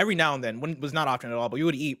eat every now and then. When it was not often at all, but we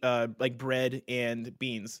would eat like bread and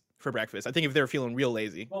beans for breakfast. I think if they were feeling real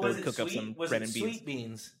lazy, they would cook up some bread and beans. Sweet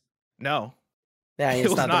beans? No. Yeah,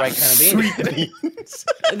 it's not the right kind of bean. Sweet beans.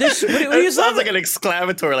 It sounds like an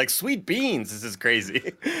exclamatory, like sweet beans. This is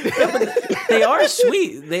crazy. They are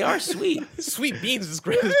sweet. They are sweet. Sweet beans is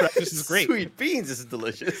great. This breakfast is great. Sweet beans is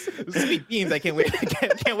delicious. Sweet beans. I can't wait.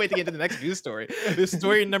 Can't wait to get to the next news story. This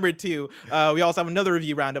story number 2. We also have another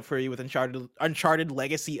review roundup for you with Uncharted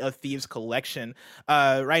Legacy of Thieves collection.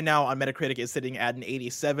 Right now on Metacritic, it's sitting at an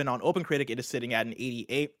 87. On OpenCritic, it is sitting at an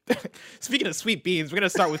 88. Speaking of sweet beans, we're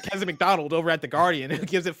gonna start with Kevin McDonald over at The Guardian, who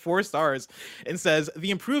gives it 4 stars and says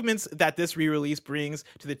the improvements that this re-release brings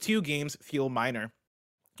to the 2 games feel minor.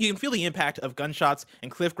 You can feel the impact of gunshots and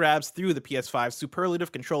cliff grabs through the PS5's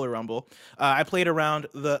superlative controller rumble. I played around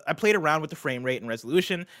with the frame rate and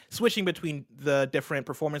resolution, switching between the different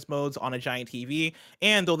performance modes on a giant TV,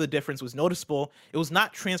 and though the difference was noticeable, it was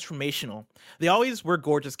not transformational. They always were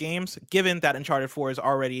gorgeous games, given that Uncharted 4 is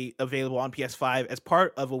already available on PS5 as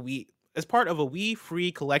part of a Wii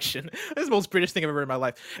free collection. This is the most British thing I've ever heard in my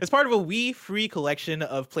life. As part of a Wii free collection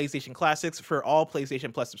of PlayStation classics for all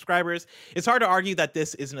PlayStation Plus subscribers, it's hard to argue that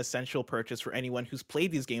this is an essential purchase for anyone who's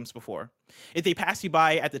played these games before. If they pass you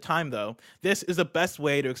by at the time, though, this is the best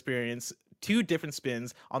way to experience two different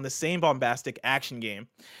spins on the same bombastic action game.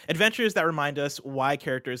 Adventures that remind us why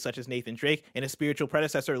characters such as Nathan Drake and his spiritual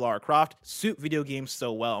predecessor Lara Croft suit video games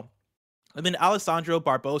so well. And then Alessandro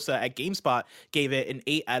Barbosa at GameSpot gave it an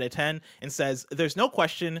 8 out of 10 and says, there's no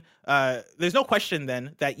question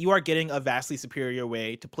then that you are getting a vastly superior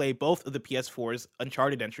way to play both of the PS4's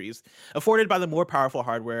Uncharted entries, afforded by the more powerful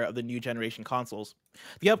hardware of the new generation consoles.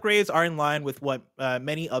 The upgrades are in line with what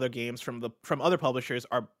many other games from other publishers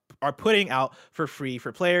are putting out for free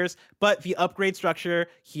for players, but the upgrade structure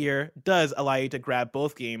here does allow you to grab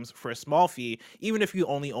both games for a small fee, even if you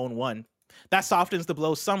only own one. That softens the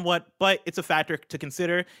blow somewhat, but it's a factor to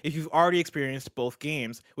consider if you've already experienced both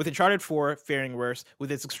games, with Uncharted 4 faring worse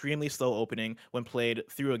with its extremely slow opening when played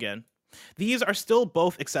through again. These are still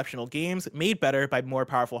both exceptional games, made better by more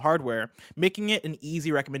powerful hardware, making it an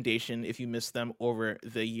easy recommendation if you missed them over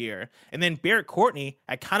the year. And then Barrett Courtney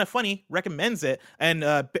at Kinda Funny recommends it. And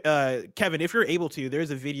Kevin, if you're able to,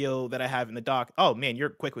 there's a video that I have in the doc. Oh man, you're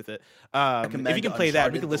quick with it. If you can play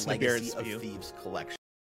that, we can listen to Barrett's view. Thieves collection.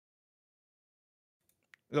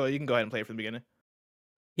 Oh, you can go ahead and play it from the beginning.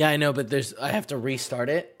 Yeah, I know, but I have to restart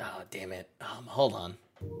it. Oh, damn it. Hold on.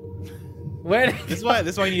 Where? This is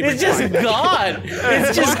why you need. It's just gone.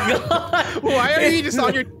 It's just gone. Why are you just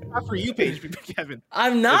on your For You page, Kevin?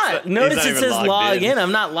 I'm not. Notice it says log in.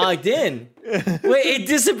 I'm not logged in. Wait, it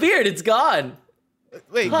disappeared. It's gone.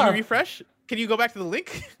 Wait, can you refresh? Can you go back to the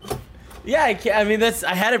link? Yeah, I mean,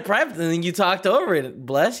 I had it prepped, and then you talked over it.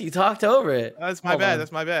 Bless, you talked over it. That's my bad.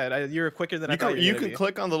 That's my bad. You were quicker than I thought. You can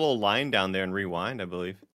click on the little line down there and rewind, I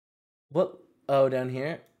believe. What? Oh, down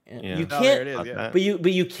here. Yeah. You can't. There it is, yeah. But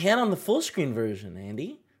you can on the full screen version,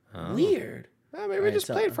 Andy. Oh. Weird. Well, maybe we just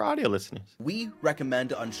play it for audio listeners. We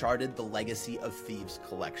recommend Uncharted: The Legacy of Thieves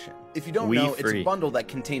collection. If you don't know, it's a bundle that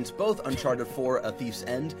contains both Uncharted 4: A Thief's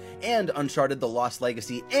End and Uncharted: The Lost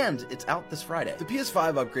Legacy, and it's out this Friday. The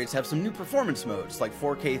PS5 upgrades have some new performance modes, like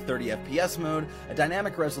 4K 30fps mode, a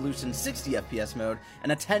dynamic resolution 60fps mode,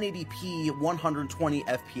 and a 1080p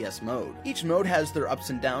 120fps mode. Each mode has their ups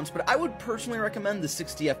and downs, but I would personally recommend the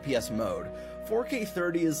 60fps mode. 4K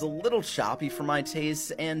 30 is a little choppy for my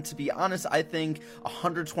tastes, and to be honest, I think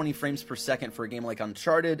 120 frames per second for a game like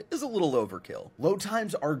Uncharted is a little overkill. Load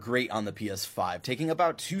times are great on the PS5, taking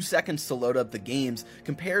about 2 seconds to load up the games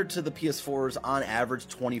compared to the PS4's on average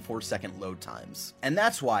 24-second load times. And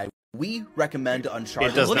that's why we recommend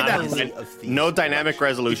Uncharted. It does not have no dynamic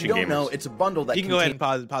resolution. If you don't know, it's a bundle that you can go ahead and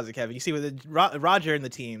pause it, Kevin. You see with Roger and the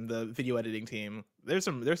team, the video editing team, there's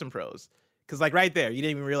some pros. Because like right there, you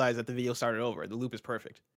didn't even realize that the video started over. The loop is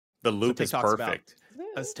perfect. The loop is perfect.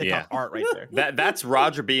 That's TikTok art right there. That's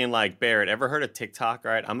Roger being like, Barrett, ever heard of TikTok?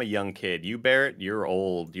 Right? I'm a young kid. You, Barrett, you're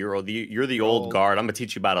old. You're the old guard. I'm gonna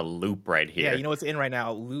teach you about a loop right here. Yeah, you know what's in right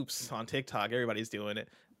now? Loops on TikTok. Everybody's doing it.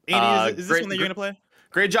 Andy, is this one that you're gonna play?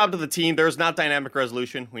 Great job to the team. There's not dynamic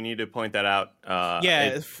resolution. We need to point that out.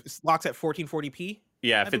 It locks at 1440p.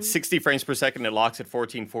 Yeah, if it's 60 frames per second, it locks at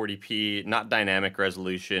 1440p, not dynamic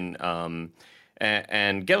resolution.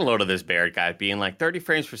 And get a load of this Barrett guy being like 30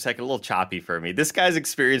 frames per second, a little choppy for me. This guy's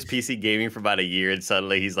experienced PC gaming for about a year, and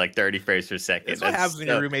suddenly he's like 30 frames per second. That's what happens when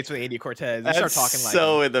your roommates with Andy Cortez. They start talking like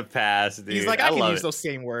so in the past, dude. He's like, I can use those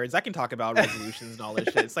same words. I can talk about resolutions and all this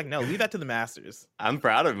shit. It's like, no, leave that to the masters. I'm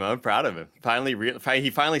proud of him. He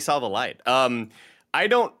finally saw the light. I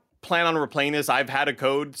don't plan on replaying this. I've had a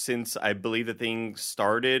code since I believe the thing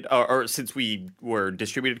started, or since we were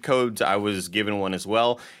distributed codes, I was given one as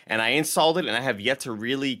well. And I installed it, and I have yet to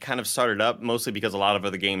really kind of start it up, mostly because a lot of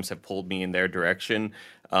other games have pulled me in their direction.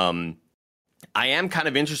 I am kind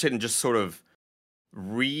of interested in just sort of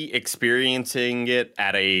re-experiencing it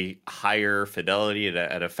at a higher fidelity,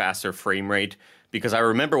 at a faster frame rate, because I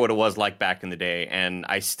remember what it was like back in the day, and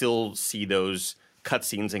I still see those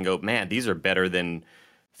cutscenes and go, man, these are better than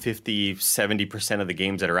 50-70% of the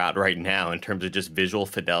games that are out right now in terms of just visual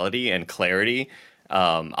fidelity and clarity.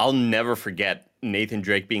 I'll never forget Nathan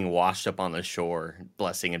Drake being washed up on the shore,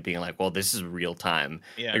 blessing and being like, well, this is real time.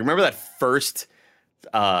 Yeah. I remember that first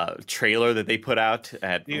trailer that they put out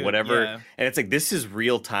at whatever, and it's like, this is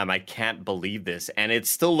real time. I can't believe this, and it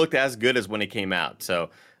still looked as good as when it came out. So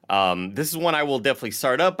this is one I will definitely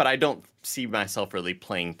start up, but I don't see myself really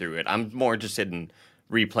playing through it. I'm more interested in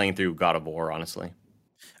replaying through God of War, honestly.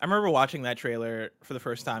 I remember watching that trailer for the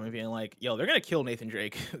first time and being like, yo, they're going to kill Nathan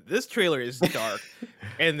Drake. This trailer is dark.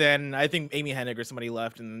 And then I think Amy Hennig or somebody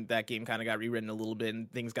left, and that game kind of got rewritten a little bit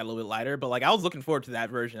and things got a little bit lighter. But like, I was looking forward to that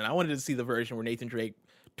version. I wanted to see the version where Nathan Drake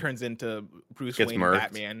turns into Bruce Wayne and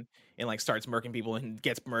Batman and like starts murking people and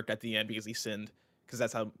gets murked at the end because he sinned. Because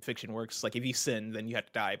that's how fiction works. Like, if you sin, then you have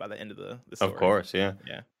to die by the end of the story. Of course, yeah.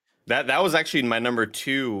 Yeah. That was actually my number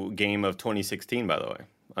 2 game of 2016, by the way.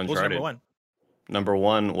 Uncharted. What was number 1? Number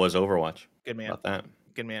 1 was Overwatch. Good man. About that.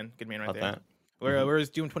 Good man right About there. That. Where is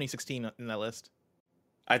Doom 2016 in that list?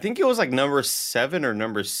 I think it was like number 7 or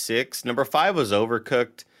number 6. Number 5 was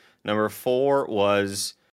Overcooked. Number 4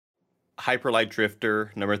 was Hyper Light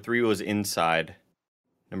Drifter. Number 3 was Inside.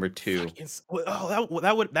 Number 2.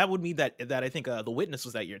 That would mean that I think The Witness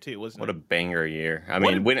was that year too, wasn't it? What a banger year! I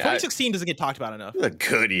mean, 2016 doesn't get talked about enough. It was a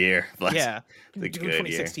good year. Yeah, Doom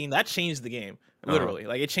 2016 that changed the game literally.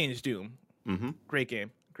 Like, it changed Doom. Mm-hmm. Great game.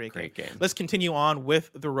 Great game. game. Let's continue on with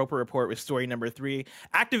the Roper Report with story number 3.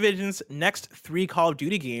 Activision's next 3 Call of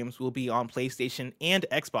Duty games will be on PlayStation and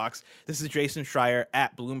Xbox. This is Jason Schreier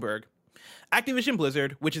at Bloomberg. Activision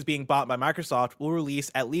Blizzard, which is being bought by Microsoft, will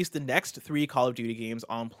release at least the next 3 Call of Duty games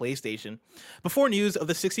on PlayStation. Before news of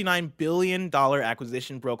the $69 billion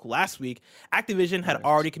acquisition broke last week, Activision had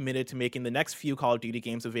already committed to making the next few Call of Duty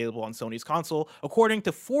games available on Sony's console, according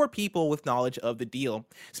to 4 people with knowledge of the deal,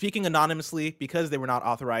 speaking anonymously because they were not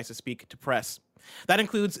authorized to speak to press. That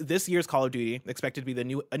includes this year's Call of Duty, expected to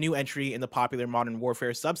be a new entry in the popular Modern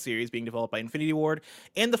Warfare sub-series being developed by Infinity Ward,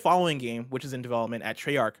 and the following game, which is in development at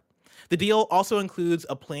Treyarch. The deal also includes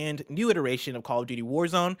a planned new iteration of Call of Duty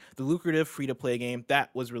Warzone, the lucrative free-to-play game that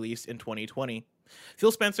was released in 2020.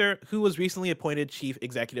 Phil Spencer, who was recently appointed Chief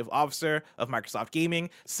Executive Officer of Microsoft Gaming,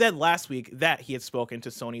 said last week that he had spoken to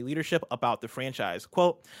Sony leadership about the franchise.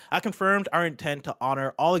 Quote, I confirmed our intent to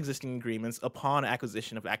honor all existing agreements upon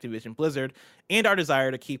acquisition of Activision Blizzard and our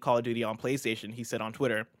desire to keep Call of Duty on PlayStation, he said on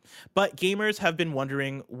Twitter. But gamers have been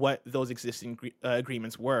wondering what those existing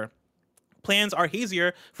agreements were. Plans are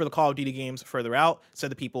hazier for the Call of Duty games further out, said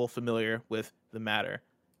the people familiar with the matter.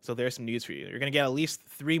 So there's some news for you. You're going to get at least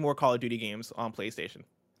 3 more Call of Duty games on PlayStation.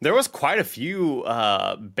 There was quite a few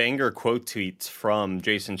banger quote tweets from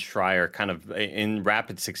Jason Schreier kind of in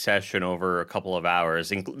rapid succession over a couple of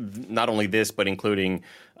hours. Not only this, but including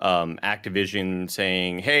Activision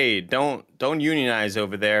saying, hey, don't unionize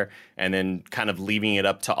over there, and then kind of leaving it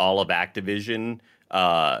up to all of Activision,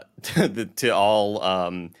 to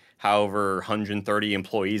all however 130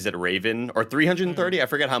 employees at Raven, or 330, I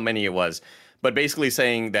forget how many it was, but basically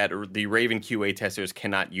saying that the Raven QA testers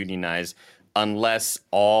cannot unionize unless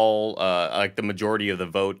all, like the majority of the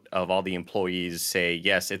vote of all the employees say,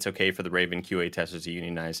 yes, it's okay for the Raven QA testers to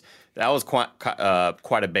unionize. That was quite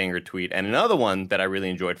a banger tweet. And another one that I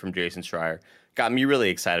really enjoyed from Jason Schreier, got me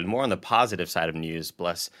really excited, more on the positive side of news,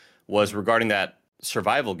 was regarding that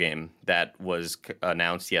survival game that was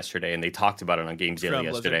announced yesterday, and they talked about it on Games Daily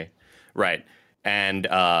yesterday. Right. And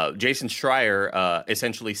Jason Schreier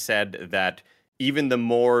essentially said that even the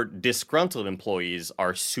more disgruntled employees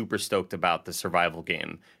are super stoked about the survival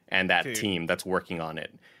game and that team that's working on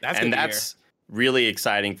it. That's really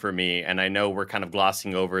exciting for me. And I know we're kind of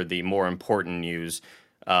glossing over the more important news.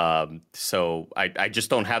 So I just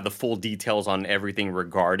don't have the full details on everything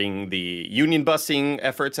regarding the union busting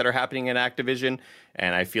efforts that are happening at Activision.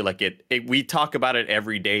 And I feel like we talk about it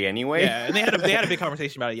every day anyway. Yeah, and they had a big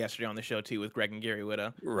conversation about it yesterday on the show too with Greg and Gary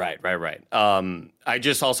Whitta. Right. I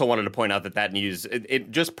just also wanted to point out that news,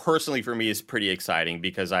 it just personally for me is pretty exciting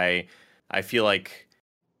because I feel like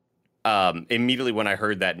immediately when I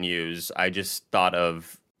heard that news, I just thought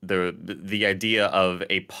of the idea of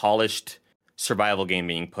a polished survival game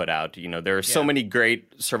being put out. You know, there are so many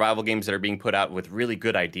great survival games that are being put out with really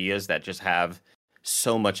good ideas that just have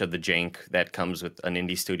so much of the jank that comes with an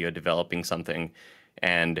indie studio developing something.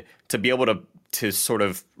 And to be able to sort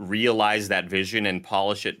of realize that vision and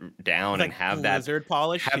polish it down, like, and have Blizzard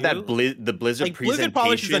polish, have the Blizzard like, presentation. Blizzard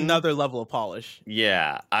polish is another level of polish.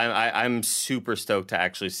 Yeah, I'm super stoked to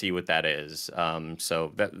actually see what that is.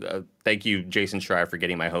 So thank you, Jason Schreier, for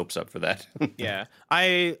getting my hopes up for that. Yeah,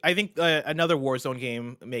 I think another Warzone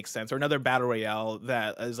game makes sense, or another battle royale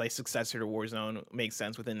that is like successor to Warzone makes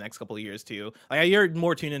sense within the next couple of years too. Like, you're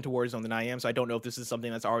more tuned into Warzone than I am, so I don't know if this is something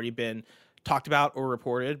that's already been talked about or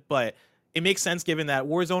reported, but it makes sense given that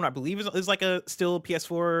Warzone, I believe, is like a still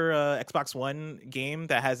PS4, Xbox One game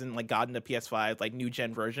that hasn't like gotten a PS5 like new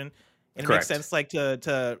gen version. And it Correct. makes sense like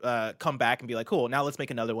to come back and be like, cool, now let's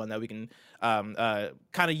make another one that we can kind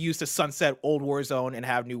of use to sunset old Warzone and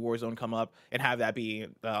have new Warzone come up and have that be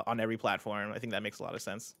on every platform. I think that makes a lot of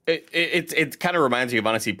sense. It kind of reminds me of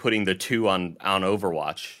honestly putting the 2 on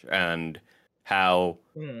Overwatch and how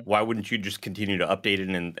why wouldn't you just continue to update it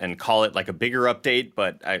and call it like a bigger update?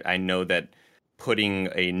 But I know that putting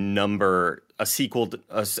a sequeled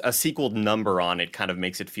number on it kind of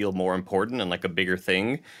makes it feel more important and like a bigger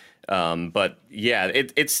thing. But yeah,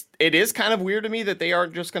 it is kind of weird to me that they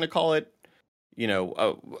aren't just going to call it,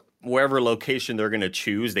 wherever location they're going to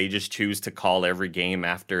choose. They just choose to call every game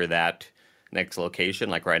after that next location.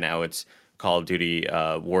 Like right now it's Call of Duty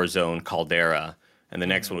Warzone Caldera, and the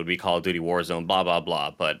next one would be Call of Duty Warzone blah, blah,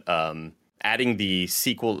 blah. But adding the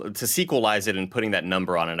sequel to sequelize it and putting that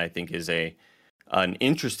number on it, I think is an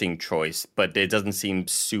interesting choice, but it doesn't seem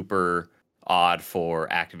super odd for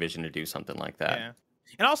Activision to do something like that. Yeah.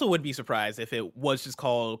 And I also would be surprised if it was just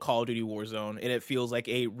called Call of Duty Warzone and it feels like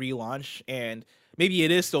a relaunch, and maybe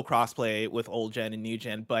it is still crossplay with old gen and new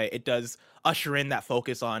gen, but it does usher in that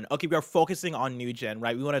focus on, okay, we are focusing on new gen,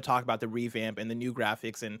 right? We want to talk about the revamp and the new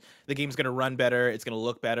graphics, and the game's going to run better, it's going to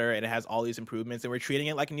look better, and it has all these improvements, and we're treating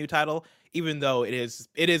it like a new title, even though it is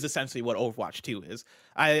essentially what Overwatch 2 is.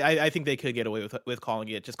 I think they could get away with calling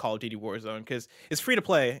it just Call of Duty Warzone because it's free to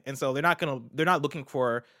play, and so they're not looking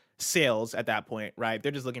for sales at that point, right?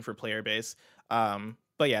 They're just looking for player base.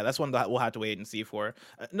 But yeah, that's one that we'll have to wait and see for.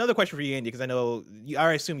 Another question for you, Andy, because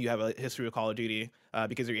I assume you have a history of Call of Duty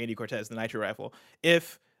because you're Andy Cortez, the Nitro Rifle.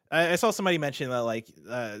 If I saw somebody mention that,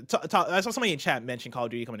 I saw somebody in chat mention Call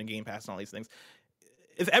of Duty coming to Game Pass and all these things.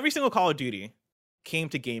 If every single Call of Duty came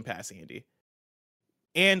to Game Pass, Andy,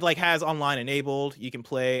 and like has online enabled, you can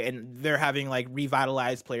play, and they're having like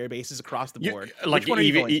revitalized player bases across the board. Like which one are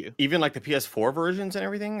you going to? Even like the PS4 versions and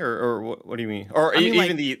everything, or what do you mean? Or even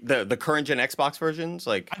like, the current gen Xbox versions?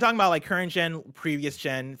 Like I'm talking about like current gen, previous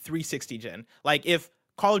gen, 360 gen. Like if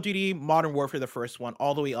Call of Duty Modern Warfare, the first one,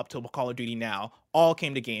 all the way up to Call of Duty now, all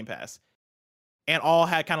came to Game Pass, and all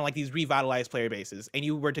had kind of like these revitalized player bases, and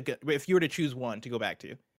if you were to choose one to go back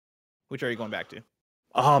to, which are you going back to?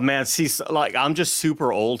 Oh man, see, like I'm just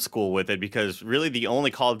super old school with it because really the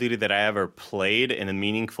only Call of Duty that I ever played in a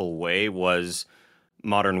meaningful way was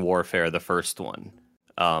Modern Warfare, the first one.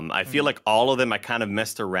 I feel like all of them I kind of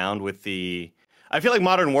messed around with I feel like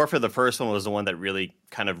Modern Warfare, the first one, was the one that really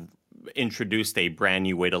kind of introduced a brand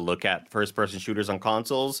new way to look at first-person shooters on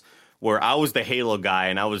consoles, where I was the Halo guy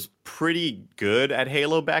and I was pretty good at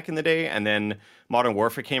Halo back in the day, and then Modern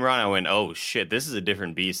Warfare came around and I went, oh shit, this is a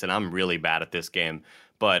different beast and I'm really bad at this game.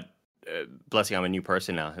 But bless you, I'm a new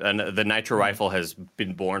person now. And the Nitro Rifle has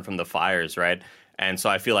been born from the fires, right? And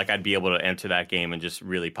so I feel like I'd be able to enter that game and just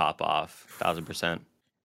really pop off 1,000%.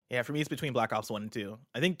 Yeah, for me, it's between Black Ops 1 and 2.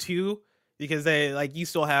 I think 2, because they you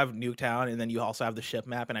still have Nuketown, and then you also have the ship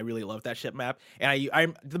map, and I really love that ship map.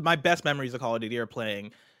 And my best memories of Call of Duty are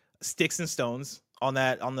playing Sticks and Stones on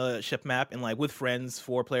the ship map, and like with friends,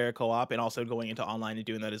 4-player co-op, and also going into online and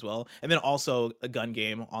doing that as well. And then also a gun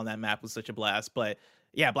game on that map was such a blast. But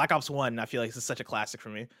yeah, Black Ops 1, I feel like this is such a classic for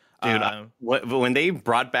me. Dude, when they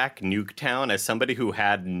brought back Nuketown, as somebody who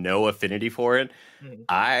had no affinity for it,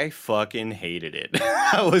 I fucking hated it.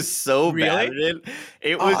 I was so bad at it.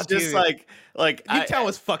 It was just like Nuketown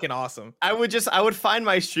was fucking awesome. I would find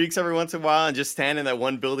my streaks every once in a while and just stand in that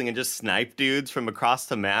one building and just snipe dudes from across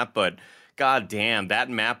the map. But god damn,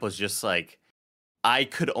 that map was just like, I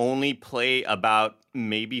could only play about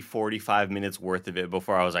maybe 45 minutes worth of it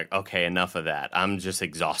before I was like, okay, enough of that. I'm just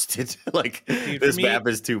exhausted. Like, dude, this map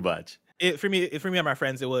is too much. For me and my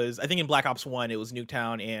friends, it was, I think in Black Ops 1, it was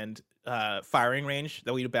Nuketown and firing range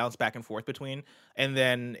that we'd bounce back and forth between. And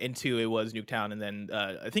then in 2, it was Nuketown, and then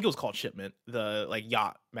I think it was called Shipment, the like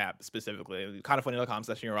yacht map specifically. Kindafunny.com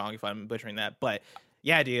 / you're wrong if I'm butchering that. But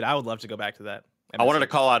yeah, dude, I would love to go back to that. I wanted to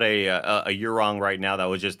call out a you're wrong right now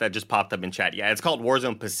that just popped up in chat. Yeah, it's called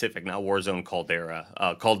Warzone Pacific, not Warzone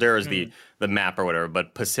Caldera. Caldera is the map or whatever,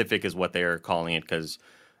 but Pacific is what they're calling it because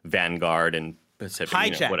Vanguard and Pacific,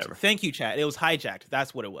 hijacked. Whatever. Thank you, chat. It was hijacked.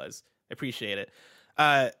 That's what it was. Appreciate it.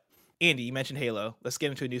 Andy, you mentioned Halo. Let's get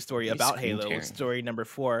into a new story about Halo. Story number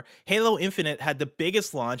 4. Halo Infinite had the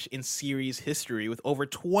biggest launch in series history with over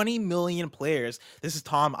 20 million players. This is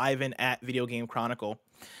Tom Ivan at Video Game Chronicle.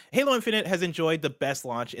 Halo Infinite has enjoyed the best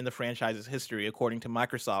launch in the franchise's history, according to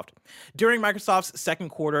Microsoft. During Microsoft's second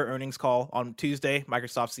quarter earnings call on Tuesday,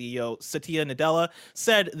 Microsoft CEO Satya Nadella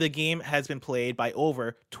said the game has been played by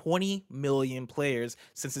over 20 million players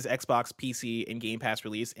since its Xbox, PC, and Game Pass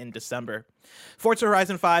release in December. Forza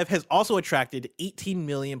Horizon 5 has also attracted 18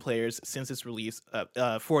 million players since its release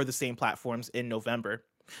for the same platforms in November.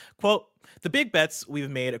 Quote, "The big bets we've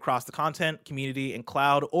made across the content, community, and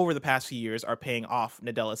cloud over the past few years are paying off,"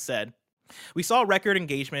 Nadella said. "We saw record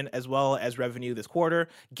engagement as well as revenue this quarter.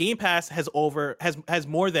 Game Pass has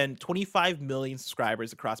more than 25 million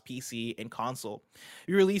subscribers across PC and console.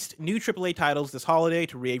 We released new AAA titles this holiday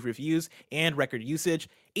to rave reviews and record usage.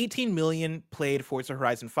 18 million played Forza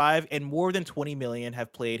Horizon 5, and more than 20 million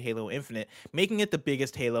have played Halo Infinite, making it the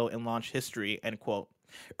biggest Halo in launch history," end quote.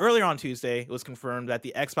 Earlier on Tuesday, it was confirmed that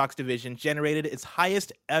the Xbox division generated its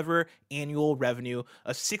highest ever annual revenue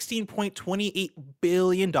of $16.28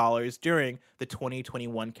 billion during the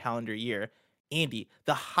 2021 calendar year. Andy,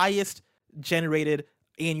 the highest generated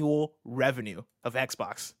annual revenue of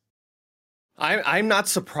Xbox. I'm not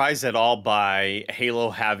surprised at all by Halo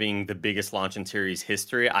having the biggest launch in series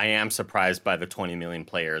history. I am surprised by the 20 million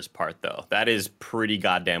players part, though. That is pretty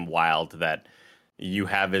goddamn wild that you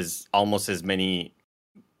have almost as many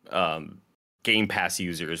Game Pass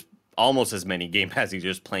users,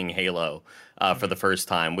 playing Halo for the first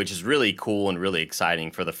time, which is really cool and really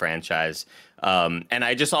exciting for the franchise. And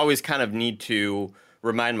I just always kind of need to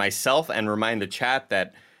remind myself and remind the chat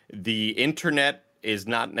that the internet is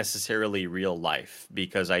not necessarily real life,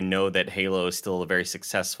 because I know that Halo is still a very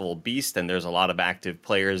successful beast and there's a lot of active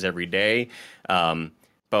players every day.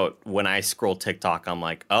 But when I scroll TikTok, I'm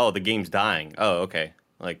like, oh, the game's dying. Oh, okay.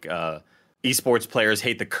 Like, esports players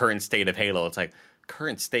hate the current state of Halo. It's like,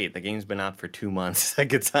 current state? The game's been out for 2 months.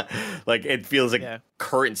 Like, it's not, like, it feels like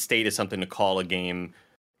current state is something to call a game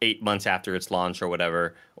 8 months after its launch or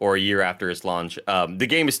whatever, or a year after its launch. The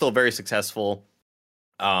game is still very successful.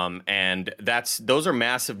 And those are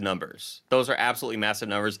massive numbers. Those are absolutely massive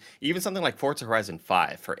numbers. Even something like Forza Horizon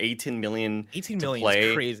 5 for 18 million to play.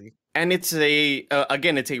 Is crazy. And it's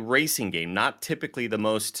it's a racing game, not typically the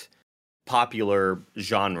most popular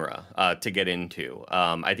genre to get into.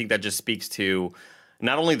 I think that just speaks to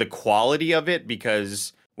not only the quality of it,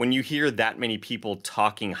 because when you hear that many people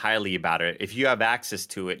talking highly about it, if you have access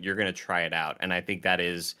to it, you're going to try it out. And I think that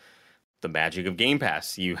is the magic of Game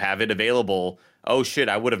Pass. You have it available. Oh shit,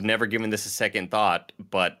 I would have never given this a second thought,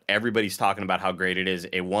 but everybody's talking about how great it is.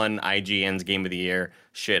 It won IGN's Game of the Year.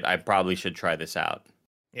 Shit, I probably should try this out.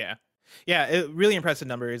 Yeah, really impressive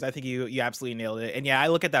numbers. I think you absolutely nailed it. And yeah, I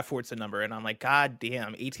look at that Forza number and I'm like, God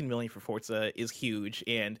damn, 18 million for Forza is huge.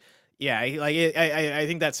 And yeah, I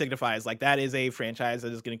think that signifies like that is a franchise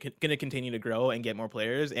that is going to continue to grow and get more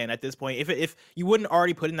players. And at this point, if you wouldn't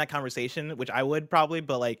already put in that conversation, which I would probably,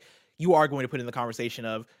 but like you are going to put in the conversation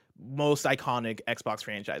of most iconic Xbox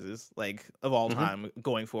franchises like of all time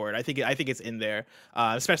going forward. I think it's in there,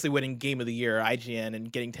 especially winning Game of the Year, IGN,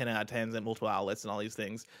 and getting 10 out of 10s at multiple outlets and all these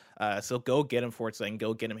things. So go get him Forza and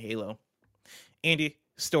go get him Halo. Andy,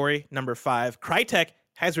 story number 5. Crytek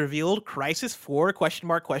has revealed Crysis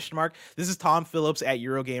 4 ? This is Tom Phillips at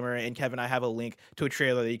Eurogamer, and Kevin, I have a link to a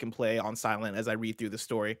trailer that you can play on silent as I read through the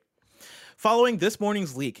story. Following this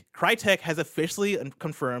morning's leak, Crytek has officially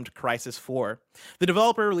confirmed Crysis 4. The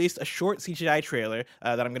developer released a short CGI trailer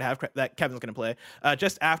that Kevin's going to play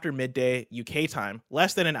just after midday UK time,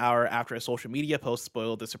 less than an hour after a social media post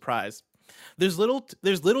spoiled the surprise. There's little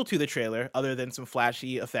to the trailer other than some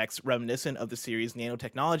flashy effects reminiscent of the series'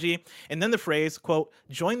 nanotechnology, and then the phrase, quote,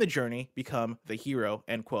 "join the journey, become the hero,"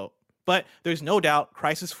 end quote. But there's no doubt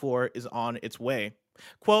Crysis 4 is on its way.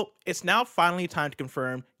 Quote, "It's now finally time to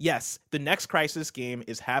confirm, yes, the next Crysis game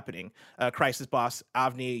is happening," Crysis boss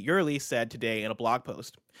Avni Yurli said today in a blog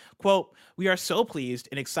post. Quote, "We are so pleased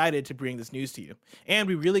and excited to bring this news to you, and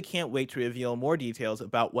we really can't wait to reveal more details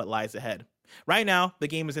about what lies ahead. Right now, the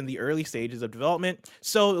game is in the early stages of development,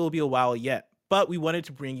 so it will be a while yet. But we wanted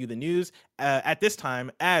to bring you the news at this time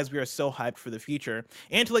as we are so hyped for the future,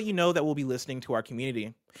 and to let you know that we'll be listening to our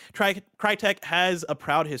community. Crytek has a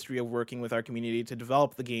proud history of working with our community to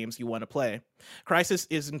develop the games you want to play. Crysis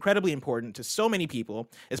is incredibly important to so many people.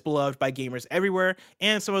 It's beloved by gamers everywhere,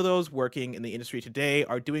 and some of those working in the industry today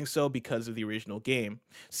are doing so because of the original game.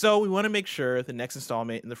 So we want to make sure the next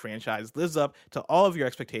installment in the franchise lives up to all of your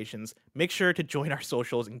expectations. Make sure to join our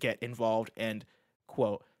socials and get involved," end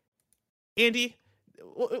quote. Andy,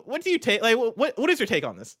 what do you take? Like, what is your take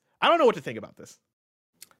on this? I don't know what to think about this.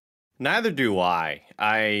 Neither do I.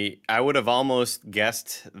 I would have almost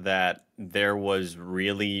guessed that there was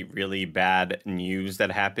really, really bad news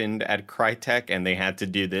that happened at Crytek, and they had to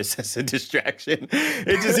do this as a distraction.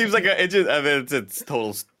 It just seems like it's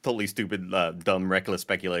totally stupid, dumb, reckless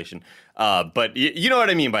speculation. But you know what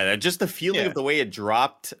I mean by that. Just the feeling of the way it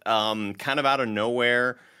dropped, kind of out of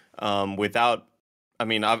nowhere, without. I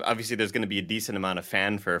mean, obviously, there's going to be a decent amount of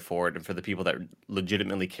fanfare for it, and for the people that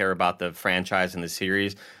legitimately care about the franchise and the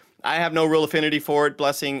series. I have no real affinity for it,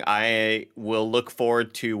 Blessing. I will look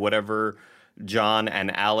forward to whatever John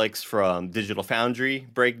and Alex from Digital Foundry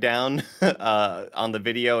break down on the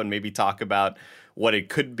video and maybe talk about what it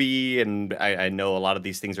could be. And I know a lot of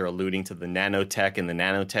these things are alluding to the nanotech and the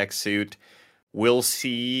nanotech suit. We'll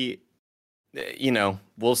see,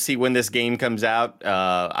 we'll see when this game comes out.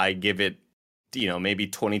 I give it, maybe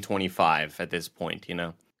 2025 at this point,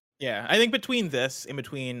 Yeah, I think between this and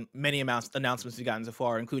between many announcements we've gotten so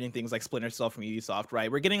far, including things like Splinter Cell from Ubisoft,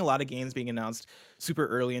 right? We're getting a lot of games being announced super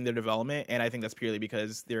early in their development, and I think that's purely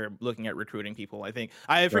because they're looking at recruiting people.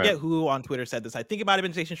 I forget who on Twitter said this. I think it might have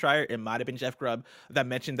been Jason Schreier. It might have been Jeff Grubb that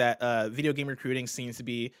mentioned that video game recruiting seems to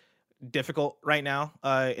be difficult right now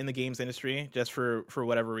in the games industry, just for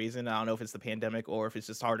whatever reason. I don't know if it's the pandemic or if it's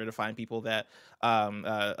just harder to find people that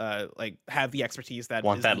have the expertise that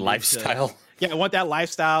want that lifestyle. Want that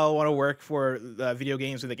lifestyle, want to work for video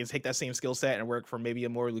games where they can take that same skill set and work for maybe a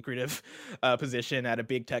more lucrative position at a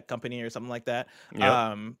big tech company or something like that.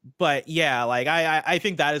 Yep. But yeah, I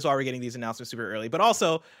think that is why we're getting these announcements super early. But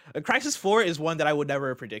also, Crysis 4 is one that I would never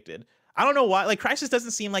have predicted. I don't know why. Crysis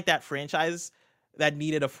doesn't seem like that franchise that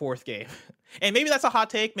needed a fourth game. And maybe that's a hot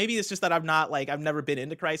take. Maybe it's just that I've never been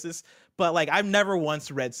into Crysis, but I've never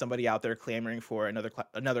once read somebody out there clamoring for another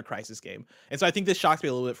Crysis game. And so I think this shocks me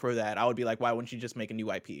a little bit for that. I would be like, why wouldn't you just make a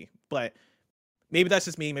new IP? But maybe that's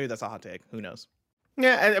just me. Maybe that's a hot take. Who knows?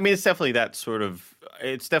 Yeah, I mean, it's definitely that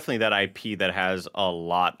IP that has a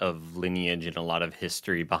lot of lineage and a lot of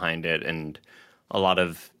history behind it and a lot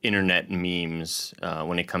of internet memes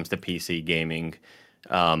when it comes to PC gaming.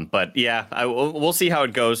 But yeah, we'll see how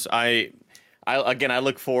it goes. I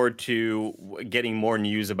look forward to getting more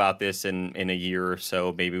news about this in a year or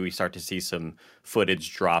so. Maybe we start to see some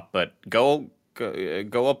footage drop. But go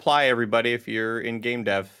apply, everybody, if you're in game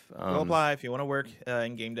dev. Go apply if you want to work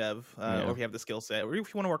in game dev, or if you have the skill set, or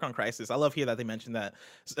if you want to work on Crysis. I love here that they mentioned that.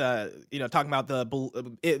 Talking about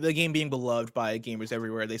the game being beloved by gamers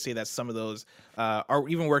everywhere. They say that some of those are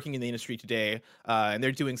even working in the industry today, and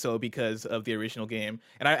they're doing so because of the original game.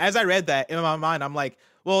 And as I read that, in my mind, I'm like,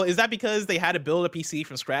 well, is that because they had to build a PC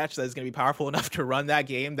from scratch that is going to be powerful enough to run that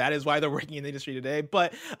game? That is why they're working in the industry today.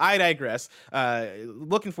 But I digress.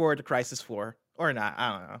 Looking forward to Crysis 4. Or not,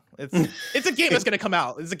 I don't know. It's a game that's gonna come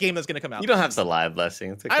out. It's a game that's gonna come out. You don't have to lie,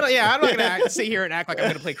 Blessing. Okay. I'm not gonna sit here and act like I'm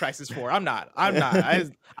gonna play Crysis 4. I'm not. I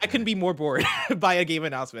couldn't be more bored by a game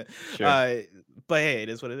announcement. Sure. But hey, it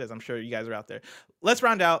is what it is. I'm sure you guys are out there. Let's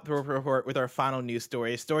round out the report with our final news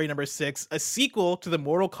story. Story number 6: a sequel to the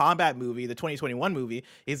Mortal Kombat movie, the 2021 movie,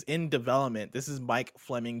 is in development. This is Mike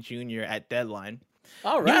Fleming Jr. at Deadline.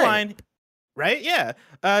 All right. New Line. Right? Yeah.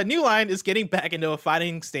 New Line is getting back into a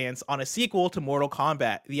fighting stance on a sequel to Mortal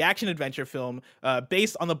Kombat, the action-adventure film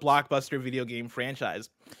based on the blockbuster video game franchise.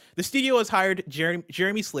 The studio has hired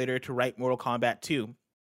Jeremy Slater to write Mortal Kombat 2.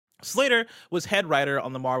 Slater was head writer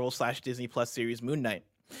on the Marvel/Disney Plus series Moon Knight.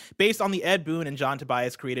 Based on the Ed Boon and John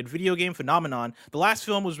Tobias created video game phenomenon, the last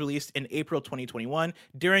film was released in April 2021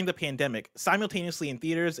 during the pandemic, simultaneously in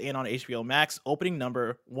theaters and on HBO Max, opening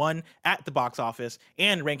number 1 at the box office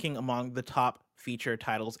and ranking among the top feature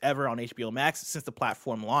titles ever on HBO Max since the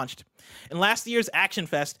platform launched. In last year's Action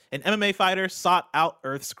Fest, an MMA fighter sought out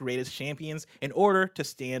Earth's greatest champions in order to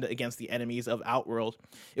stand against the enemies of Outworld.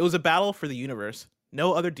 It was a battle for the universe.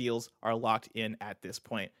 No other deals are locked in at this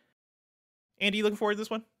point. Andy, you looking forward to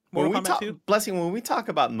this one? Mortal Kombat 2? Blessing, when we talk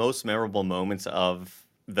about most memorable moments of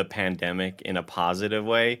the pandemic in a positive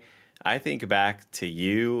way, I think back to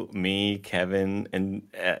you, me, Kevin, and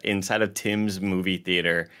inside of Tim's movie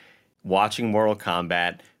theater, watching Mortal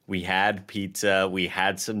Kombat. We had pizza, we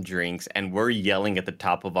had some drinks, and we're yelling at the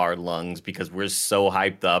top of our lungs because we're so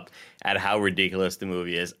hyped up at how ridiculous the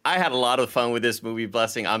movie is. I had a lot of fun with this movie,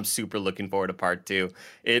 Blessing. I'm super looking forward to part 2.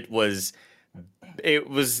 It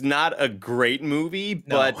was not a great movie,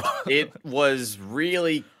 but it was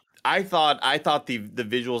really. I thought the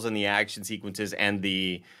visuals and the action sequences and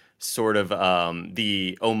the sort of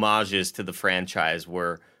the homages to the franchise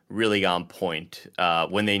were really on point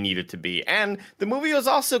when they needed to be. And the movie was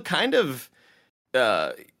also kind of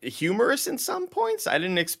humorous in some points. I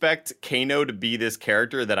didn't expect Kano to be this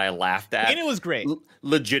character that I laughed at. Kano was great.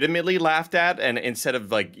 Legitimately laughed at, and instead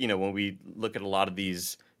of like, when we look at a lot of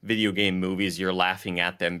these video game movies, you're laughing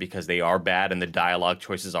at them because they are bad and the dialogue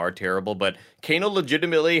choices are terrible. But Kano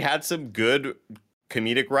legitimately had some good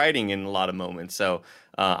comedic writing in a lot of moments. So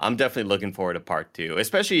I'm definitely looking forward to part 2,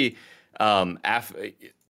 especially I'm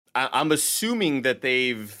assuming that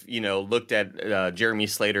they've, looked at Jeremy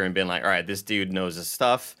Slater and been like, all right, this dude knows his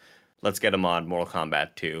stuff. Let's get him on Mortal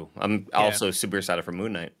Kombat 2. I'm also super excited for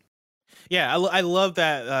Moon Knight. Yeah, I love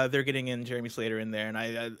that they're getting in Jeremy Slater in there,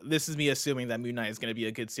 and this is me assuming that Moon Knight is going to be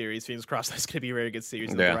a good series. Fingers crossed, that's going to be a very good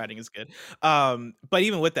series. And the writing is good. But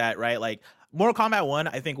even with that, right? Like Mortal Kombat 1,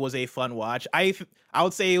 I think was a fun watch. I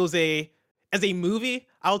would say it was as a movie,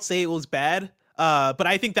 I would say it was bad. But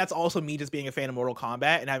I think that's also me just being a fan of Mortal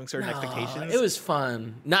Kombat and having certain expectations. It was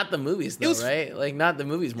fun. Not the movies though, right? Like not the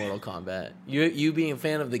movies Mortal Kombat. You being a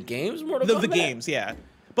fan of the games Mortal Kombat? The games, yeah.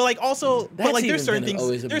 But like also, but like there's certain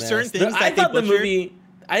things. There's certain things that I thought the movie.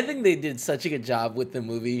 I think they did such a good job with the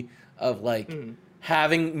movie of like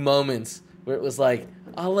having moments where it was like,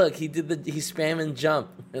 oh look, he spam and jump.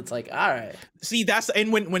 It's like, all right. See, that's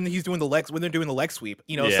and when he's doing when they're doing the leg sweep,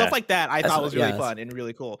 stuff like that. I thought was really fun and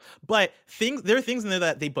really cool. But there are things in there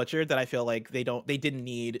that they butchered that I feel like they didn't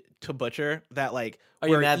need to butcher. That like, are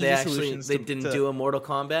you mad they didn't do a Mortal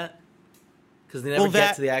Kombat? Because they never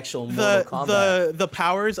get to the actual Mortal Kombat. The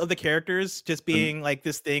powers of the characters just being like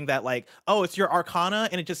this thing that like, oh, it's your Arcana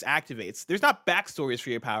and it just activates. There's not backstories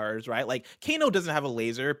for your powers, right? Like Kano doesn't have a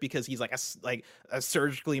laser because he's like a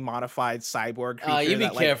surgically modified cyborg creature. You be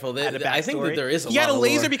careful. I think that there is. He had a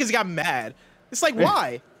laser because he got mad. It's like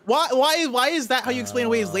why? Why is that how you explain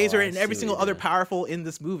away his laser and every single other powerful in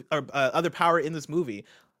this movie or other power in this movie?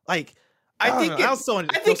 Like. I think that was so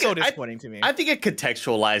disappointing to me. I think it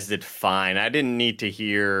contextualized it fine. I didn't need to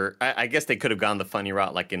hear. I guess they could have gone the funny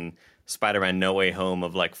route, like in Spider-Man: No Way Home,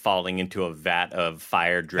 of like falling into a vat of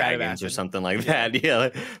fire dragons or something like that. Yeah,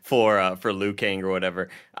 for Liu Kang or whatever.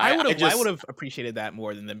 I would have appreciated that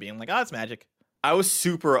more than them being like, oh, it's magic. I was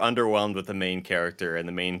super underwhelmed with the main character and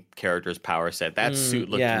the main character's power set. That suit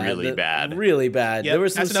looked really bad. Really bad. Yep, there were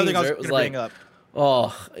some scenes where it was like. Bring up.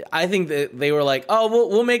 Oh, I think that they were like, oh,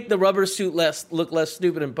 we'll make the rubber suit look less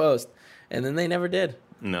stupid in post, and then they never did.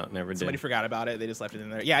 No, never did. Somebody forgot about it. They just left it in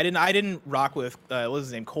there. Yeah, I didn't rock with what was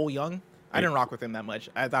his name, Cole Young. I didn't rock with him that much.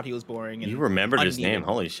 I thought he was boring. And you remembered his name?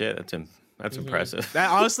 Holy shit, that's impressive. That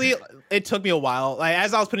honestly, it took me a while. Like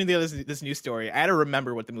as I was putting together this news story, I had to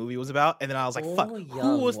remember what the movie was about, and then I was like, "Fuck,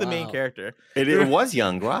 who was the main character?" It was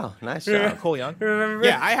Young. Wow, nice job, Cole Young. Remember?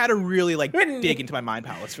 Yeah, I had to really like dig into my mind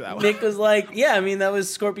palace for that one. Nick was like, "Yeah, I mean that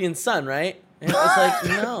was Scorpion's son, right?" And it was like,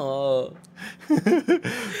 "No."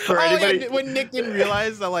 For anybody, when Nick didn't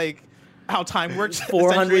realize that like how time works,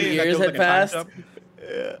 400 years had passed.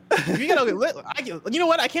 Yeah. You know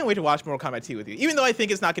what? I can't wait to watch Mortal Kombat 2 with you. Even though I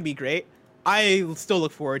think it's not going to be great, I still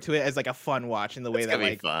look forward to it as like a fun watch in the way that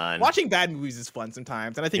like watching bad movies is fun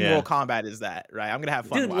sometimes, and I think Mortal Kombat is that, right? I'm gonna have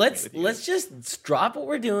fun. Dude, let's just drop what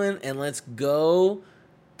we're doing and let's go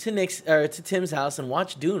to Tim's house and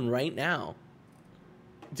watch Dune right now.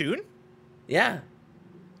 Dune? Yeah.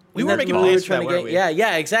 We were making plans for that, weren't we?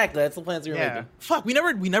 Yeah, exactly. That's the plans we were making. Fuck, we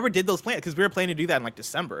never did those plans because we were planning to do that in like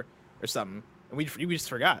December or something, and we just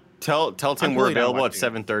forgot. Tell Tim we're available at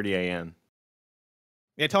 7:30 a.m.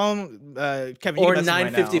 Yeah, tell him, Kevin. Or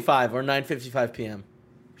 9:55 or 9:55 p.m.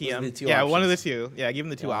 Yeah, one of the two. Yeah, give him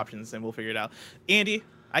the two options, and we'll figure it out. Andy,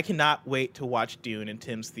 I cannot wait to watch Dune in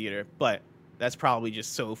Tim's theater, but that's probably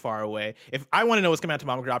just so far away. If I want to know what's coming out to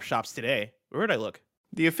mom and pop shops today, where would I look?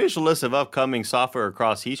 The official list of upcoming software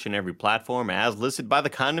across each and every platform, as listed by the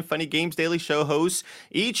Kind of Funny Games Daily Show hosts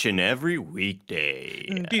each and every weekday.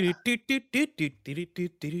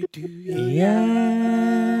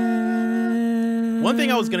 One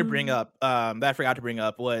thing I was going to bring up that I forgot to bring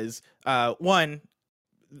up was one,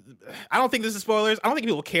 I don't think this is spoilers. I don't think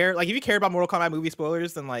people care. Like if you care about Mortal Kombat movie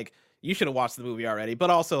spoilers, then like you should have watched the movie already. But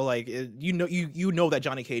also like you know that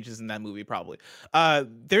Johnny Cage is in that movie probably.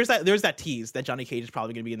 There's that tease that Johnny Cage is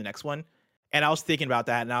probably going to be in the next one, and I was thinking about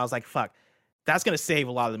that, and I was like, fuck. That's going to save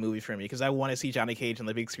a lot of the movie for me because I want to see Johnny Cage on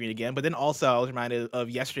the big screen again. But then also I was reminded of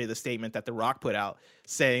yesterday the statement that The Rock put out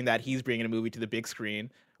saying that he's bringing a movie to the big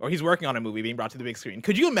screen, or he's working on a movie being brought to the big screen.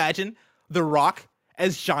 Could you imagine The Rock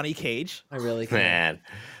as Johnny Cage? I really can. Man,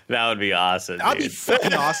 that would be awesome. That would be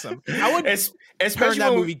fucking awesome. I would turn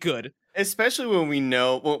that movie good. Especially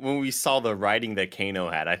when we saw the writing that Kano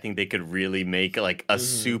had. I think they could really make like a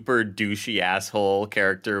super douchey asshole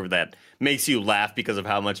character that makes you laugh because of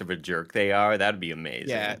how much of a jerk they are. That'd be amazing.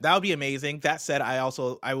 Yeah, that would be amazing. That said, I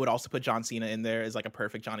would also put John Cena in there as like a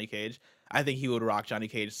perfect Johnny Cage. I think he would rock Johnny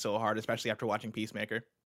Cage so hard, especially after watching Peacemaker.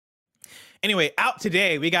 Anyway, out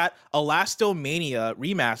today, we got Elastomania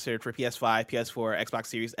remastered for PS5, PS4, Xbox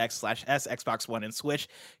Series X/S, Xbox One, and Switch.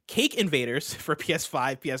 Cake Invaders for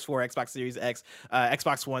PS5, PS4, Xbox Series X,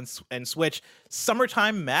 Xbox One, and Switch.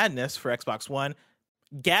 Summertime Madness for Xbox One.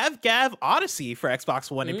 Gav Gav Odyssey for Xbox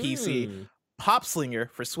One and PC. Pop Slinger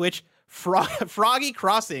for Switch. Froggy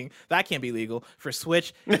Crossing, that can't be legal, for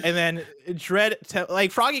Switch. And then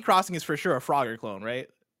Froggy Crossing is for sure a Frogger clone, right?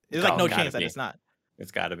 There's like no chance that it's not.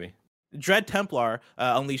 It's got to be. Dread Templar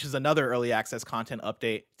unleashes another early access content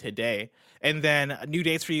update today. And then new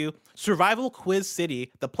dates for you. Survival Quiz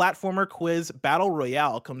City, the platformer quiz battle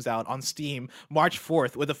royale, comes out on Steam March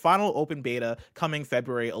 4th with the final open beta coming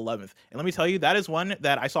February 11th. And let me tell you, that is one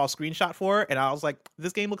that I saw a screenshot for, and I was like,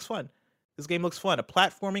 this game looks fun. This game looks fun. A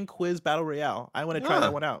platforming quiz battle royale. I want to try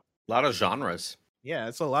that one out. A lot of genres. Yeah,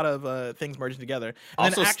 it's a lot of things merging together.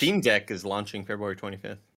 And also, Steam Deck is launching February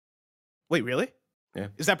 25th. Wait, really? Yeah.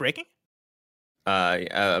 Is that breaking?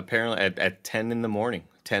 Apparently at 10 in the morning,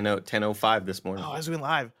 10:05 this morning. Oh, it's been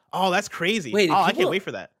live. Oh, that's crazy. Wait, I can't wait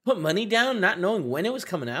for that. Put money down, not knowing when it was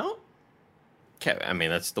coming out. Kevin, I mean,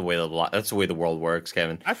 that's the way the world works,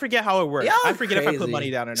 Kevin. I forget how it works. I forget if I put money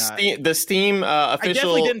down or not. The Steam official. I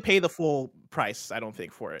definitely didn't pay the full price, I don't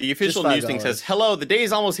think, for it. The official news thing says, hello, the day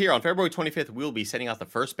is almost here. On February 25th, we'll be sending out the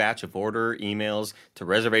first batch of order emails to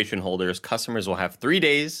reservation holders. Customers will have 3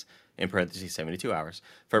 days, in parentheses 72 hours,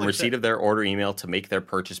 from receipt of their order email to make their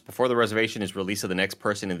purchase before the reservation is released to the next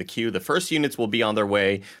person in the queue. The first units will be on their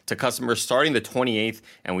way to customers starting the 28th,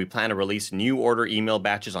 and we plan to release new order email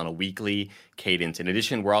batches on a weekly cadence. In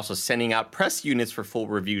addition, we're also sending out press units for full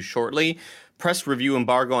review shortly. Press review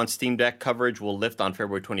embargo on Steam Deck coverage will lift on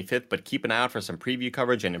February 25th, but keep an eye out for some preview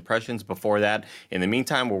coverage and impressions before that. In the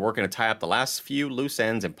meantime, we're working to tie up the last few loose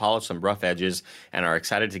ends and polish some rough edges, and are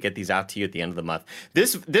excited to get these out to you at the end of the month.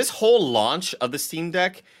 This whole launch of the Steam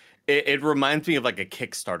Deck, it reminds me of like a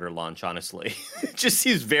Kickstarter launch, honestly. It just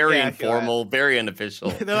seems very informal, very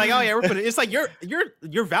unofficial. They're like, oh yeah, we're putting it's like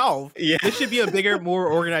you're Valve. Yeah. This should be a bigger, more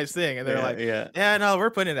organized thing. And they're yeah, no,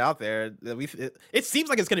 we're putting it out there. It seems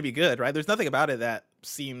like it's gonna be good, right? There's nothing about it that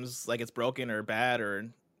seems like it's broken or bad or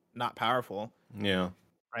not powerful. Yeah.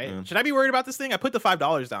 Right? Yeah. Should I be worried about this thing? I put the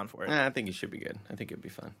 $5 down for it. I think it should be good. I think it'd be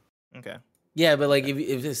fun. Okay. Yeah, but like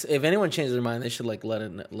if anyone changes their mind, they should like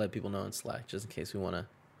let people know in Slack, just in case we want to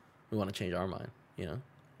change our mind, you know?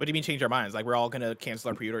 What do you mean change our minds? Like we're all gonna cancel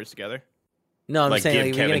our pre-orders together? No, I'm like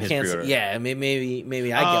saying like, we're gonna cancel. pre-order. Yeah,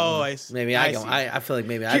 maybe I get one. Maybe I get one. I feel like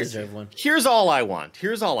maybe I deserve one. Here's all I want,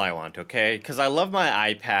 okay? Because I love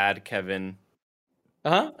my iPad, Kevin.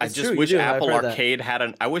 I just wish Apple Arcade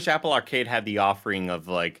I wish Apple Arcade had the offering of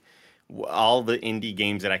like all the indie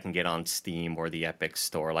games that I can get on Steam or the Epic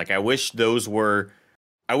Store. Like I wish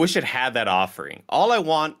it had that offering. All I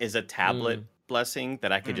want is a tablet blessing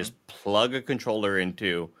that I could just plug a controller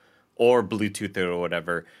into, or Bluetooth or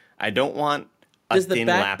whatever. I don't want a thin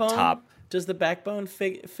laptop. Does the backbone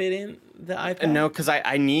fit in the iPad? No, because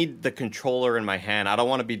I need the controller in my hand. I don't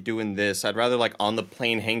want to be doing this. I'd rather like on the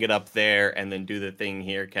plane hang it up there and then do the thing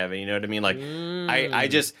here, Kevin. You know what I mean? Like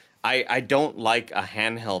I don't like a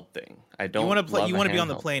handheld thing. I don't. You want to be on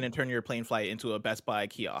the plane and turn your plane flight into a Best Buy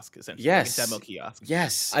kiosk, essentially. Yes, like a demo kiosk.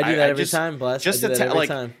 Yes, I do that every time. Bless. Just every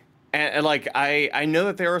time. And like I know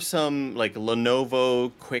that there are some like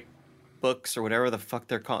Lenovo QuickBooks or whatever the fuck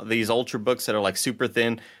they're called, these Ultrabooks that are like super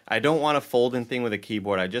thin. I don't want a fold-in thing with a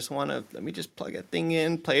keyboard. I just want to let me just plug a thing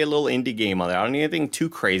in, play a little indie game on there. I don't need anything too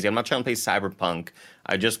crazy. I'm not trying to play Cyberpunk.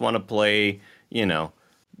 I just want to play,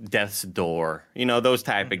 Death's Door, those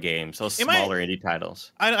type of games, those smaller indie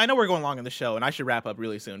titles. I know we're going long in the show, and I should wrap up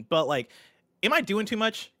really soon. But like, am I doing too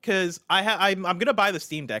much? Because I'm gonna buy the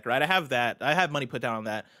Steam Deck, right? I have that. I have money put down on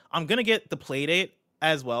that. I'm gonna get the Playdate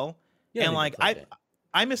as well. Yeah, and like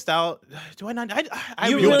I missed out. Do I not?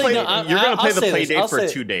 You're gonna play the Playdate for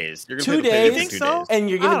 2 days. You're gonna 2 days. You think so? And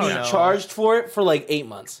you're gonna be charged for it for like 8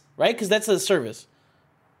 months, right? Because that's a service.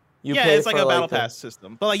 It's like a battle pass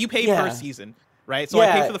system, but like you pay per season. Right, so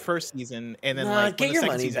I pay for the first season, and then get your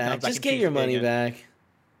money back. Just get your money back.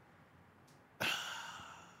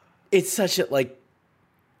 It's such a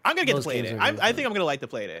I'm gonna get the Playdate. I think I'm gonna like the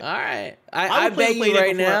Playdate. All right, I bet you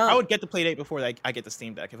right now. I would get the Playdate before I get the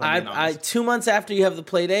Steam Deck. If I'm being honest. 2 months after you have the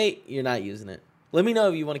Playdate, you're not using it. Let me know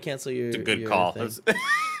if you want to cancel your. It's a good call.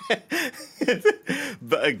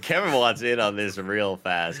 But Kevin wants in on this real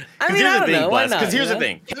fast. I mean, I don't know. Why not? Because here's the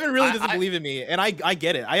thing. Kevin really doesn't believe in me, and I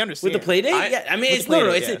get it. I understand. With the play date? Yeah, I mean, it's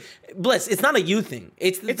no. Bless. It's not a you thing.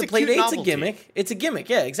 It's the play date. It's a gimmick. It's a gimmick.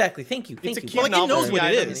 Yeah, exactly. Thank you. Well, like, it knows what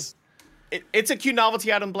it is. It's a cute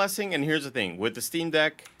novelty item, Blessing. And here's the thing: with the Steam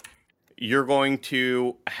Deck, you're going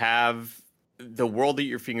to have the world at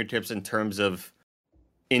your fingertips in terms of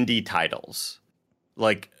indie titles.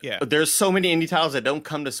 Like, there's so many indie titles that don't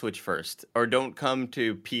come to Switch first or don't come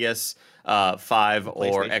to PS5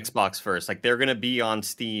 or Xbox first. Like, they're going to be on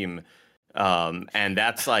Steam. And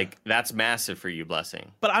that's massive for you,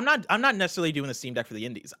 Blessing. But I'm not necessarily doing the Steam Deck for the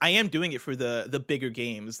indies. I am doing it for the bigger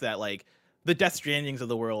games that, like, the Death Strandings of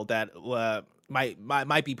the world that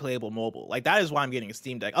might be playable mobile. Like, that is why I'm getting a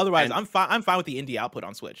Steam Deck. Otherwise, I'm fine with the indie output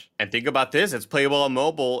on Switch. And think about this: it's playable on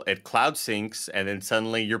mobile, it cloud syncs, and then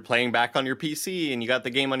suddenly you're playing back on your PC, and you got the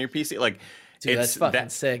game on your PC. Like, dude, that's fucking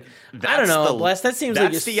sick. I don't know, Bless. That seems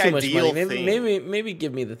like it's too much money. Maybe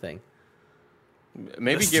give me the thing.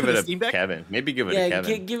 Maybe give it to Kevin. Maybe give it to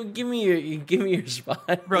Kevin. Give me your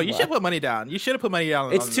spot, bro. You should put money down. You should have put money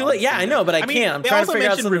down. It's too late. Yeah, I know, but I can't. I'm trying to figure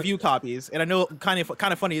out some review copies, and I know kind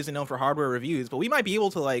of funny isn't known for hardware reviews, but we might be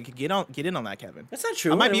able to like get in on that, Kevin. That's not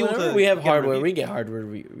true. I might be able to. We have hardware. We get hardware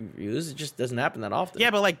reviews. It just doesn't happen that often.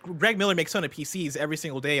 Yeah, but like Greg Miller makes fun of PCs every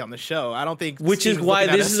single day on the show. I don't think. Which is why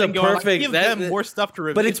this is a perfect. Give them more stuff to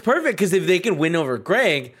review. But it's perfect because if they can win over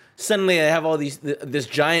Greg. Suddenly they have all this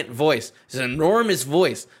giant voice, this enormous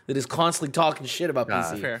voice that is constantly talking shit about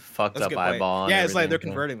PC. Fair. Fucked up eyeball. Yeah, it's like they're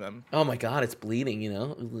converting them. Oh my god, it's bleeding. You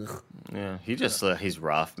know. Ugh. Yeah, he's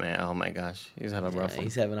rough, man. Oh my gosh, he's having a rough one.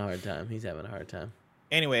 He's having a hard time.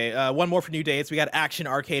 Anyway, one more for new dates. We got Action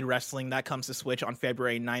Arcade Wrestling. That comes to Switch on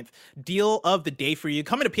February 9th. Deal of the day for you.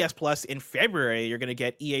 Coming to PS Plus in February, you're going to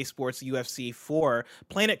get EA Sports UFC 4,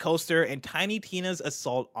 Planet Coaster, and Tiny Tina's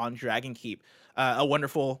Assault on Dragon Keep. A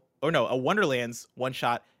Wonderlands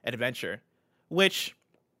one-shot adventure, which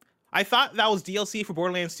I thought that was DLC for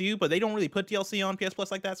Borderlands 2, but they don't really put DLC on PS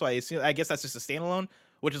Plus like that, so I guess that's just a standalone,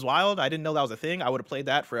 which is wild. I didn't know that was a thing. I would have played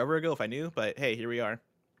that forever ago if I knew, but hey, here we are.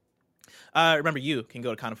 Remember, you can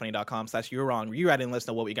go to kindafunny.com/you're-wrong, rewrite and let us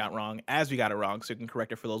know what we got wrong as we got it wrong, so you can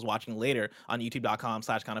correct it for those watching later on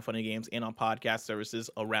youtube.com/kindafunnygames and on podcast services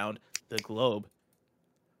around the globe.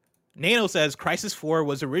 Nano says Crysis 4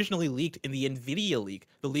 was originally leaked in the NVIDIA leak.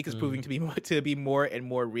 The leak is proving to be more and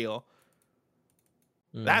more real.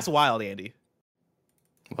 That's wild, Andy.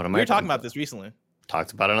 What am I? We were talking about this recently.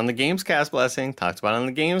 Talked about it on the Gamescast, Blessing. Talked about it on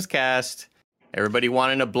the Gamescast. Everybody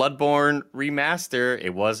wanted a Bloodborne remaster.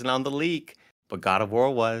 It wasn't on the leak, but God of War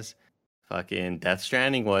was. Fucking Death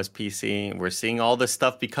Stranding was PC. We're seeing all this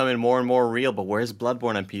stuff becoming more and more real, but where's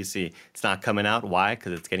Bloodborne on PC? It's not coming out. Why?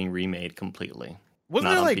 Because it's getting remade completely.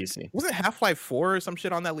 Wasn't there PC. Wasn't Half-Life 4 or some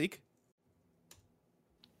shit on that leak?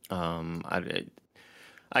 I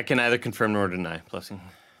can neither confirm nor deny. Blessing.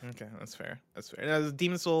 Okay, that's fair.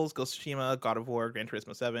 Demon Souls, Ghost of Tsushima, God of War, Gran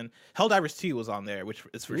Turismo 7, Helldivers 2 was on there, which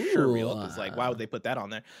is for sure real. It's like, why would they put that on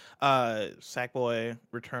there? Sackboy,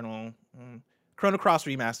 Returnal, Chrono Cross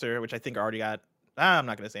Remaster, which I think already got. I'm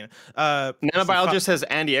not gonna say it. Nanobiologist says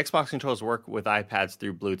Andy, Xbox controllers work with iPads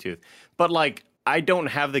through Bluetooth, but like I don't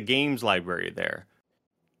have the games library there.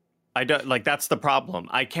 I don't like that's the problem.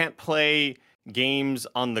 I can't play games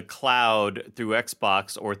on the cloud through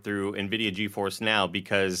Xbox or through NVIDIA GeForce Now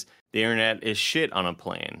because the internet is shit on a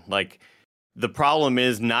plane. Like the problem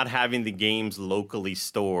is not having the games locally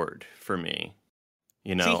stored for me.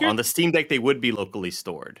 You know, on the Steam Deck they would be locally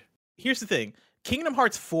stored. Here's the thing: Kingdom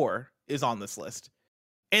Hearts 4 is on this list,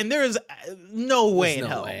 and there is no way in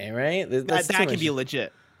hell, right? That can be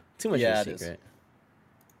legit. Too much of a secret.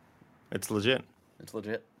 It's legit.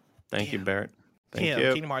 Thank you, Barrett. Thank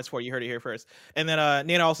you. Kingdom Hearts 4, you heard it here first. And then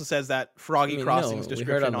Nana also says that Froggy Crossing's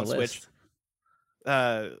description on Switch.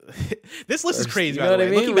 This list is crazy. You know what I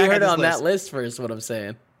mean? We heard it on that list first. What I'm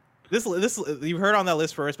saying. This you heard on that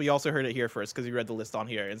list first, but you also heard it here first because you read the list on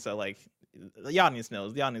here, and so like the audience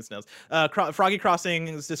knows. Froggy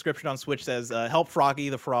Crossing's description on Switch says, "Help Froggy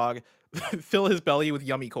the Frog fill his belly with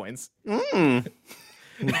yummy coins."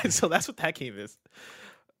 So that's what that game is.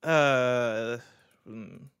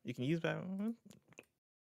 You can use that.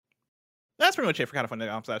 That's pretty much it for Kind of Funny.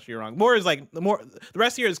 I'm actually wrong. More is like the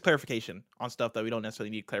rest here is clarification on stuff that we don't necessarily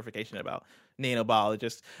need clarification about.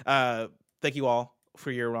 Nanobiologist. Thank you all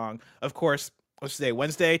for your wrong. Of course, what's today?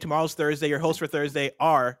 Wednesday. Tomorrow's Thursday. Your hosts for Thursday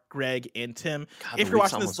are Greg and Tim. God, if you're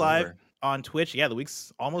watching this live on Twitch, the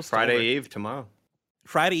week's almost Friday over. Eve tomorrow.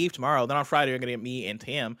 Then on Friday, you're going to get me and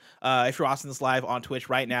Tam. If you're watching this live on Twitch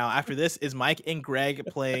right now, after this is Mike and Greg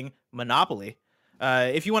playing Monopoly.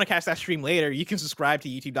 If you want to catch that stream later, you can subscribe to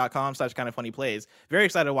youtube.com/kindoffunnyplays. Very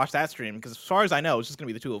excited to watch that stream because as far as I know, it's just going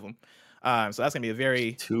to be the two of them. So that's going to be a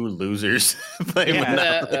very... Two losers playing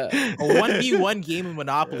Monopoly. A 1v1 game of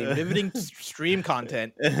Monopoly, riveting stream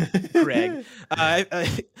content, Greg. I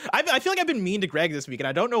feel like I've been mean to Greg this week, and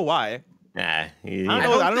I don't know why. Nah, I don't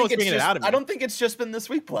know what's bringing it out of me. I don't think it's just been this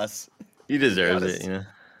week, plus. He deserves it,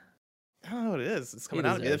 I don't know what it is. It's coming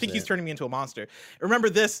out of me. I think he's turning me into a monster.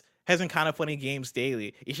 Remember, this has been Kind of Funny Games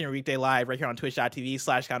Daily, each and every weekday live right here on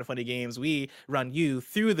twitch.tv/kindoffunnygames. We run you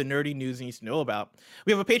through the nerdy news you need to know about.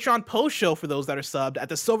 We have a Patreon post show for those that are subbed at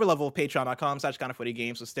the silver level of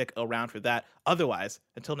patreon.com/kindoffunnygames, so stick around for that. Otherwise,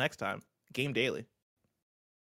 until next time, Game Daily.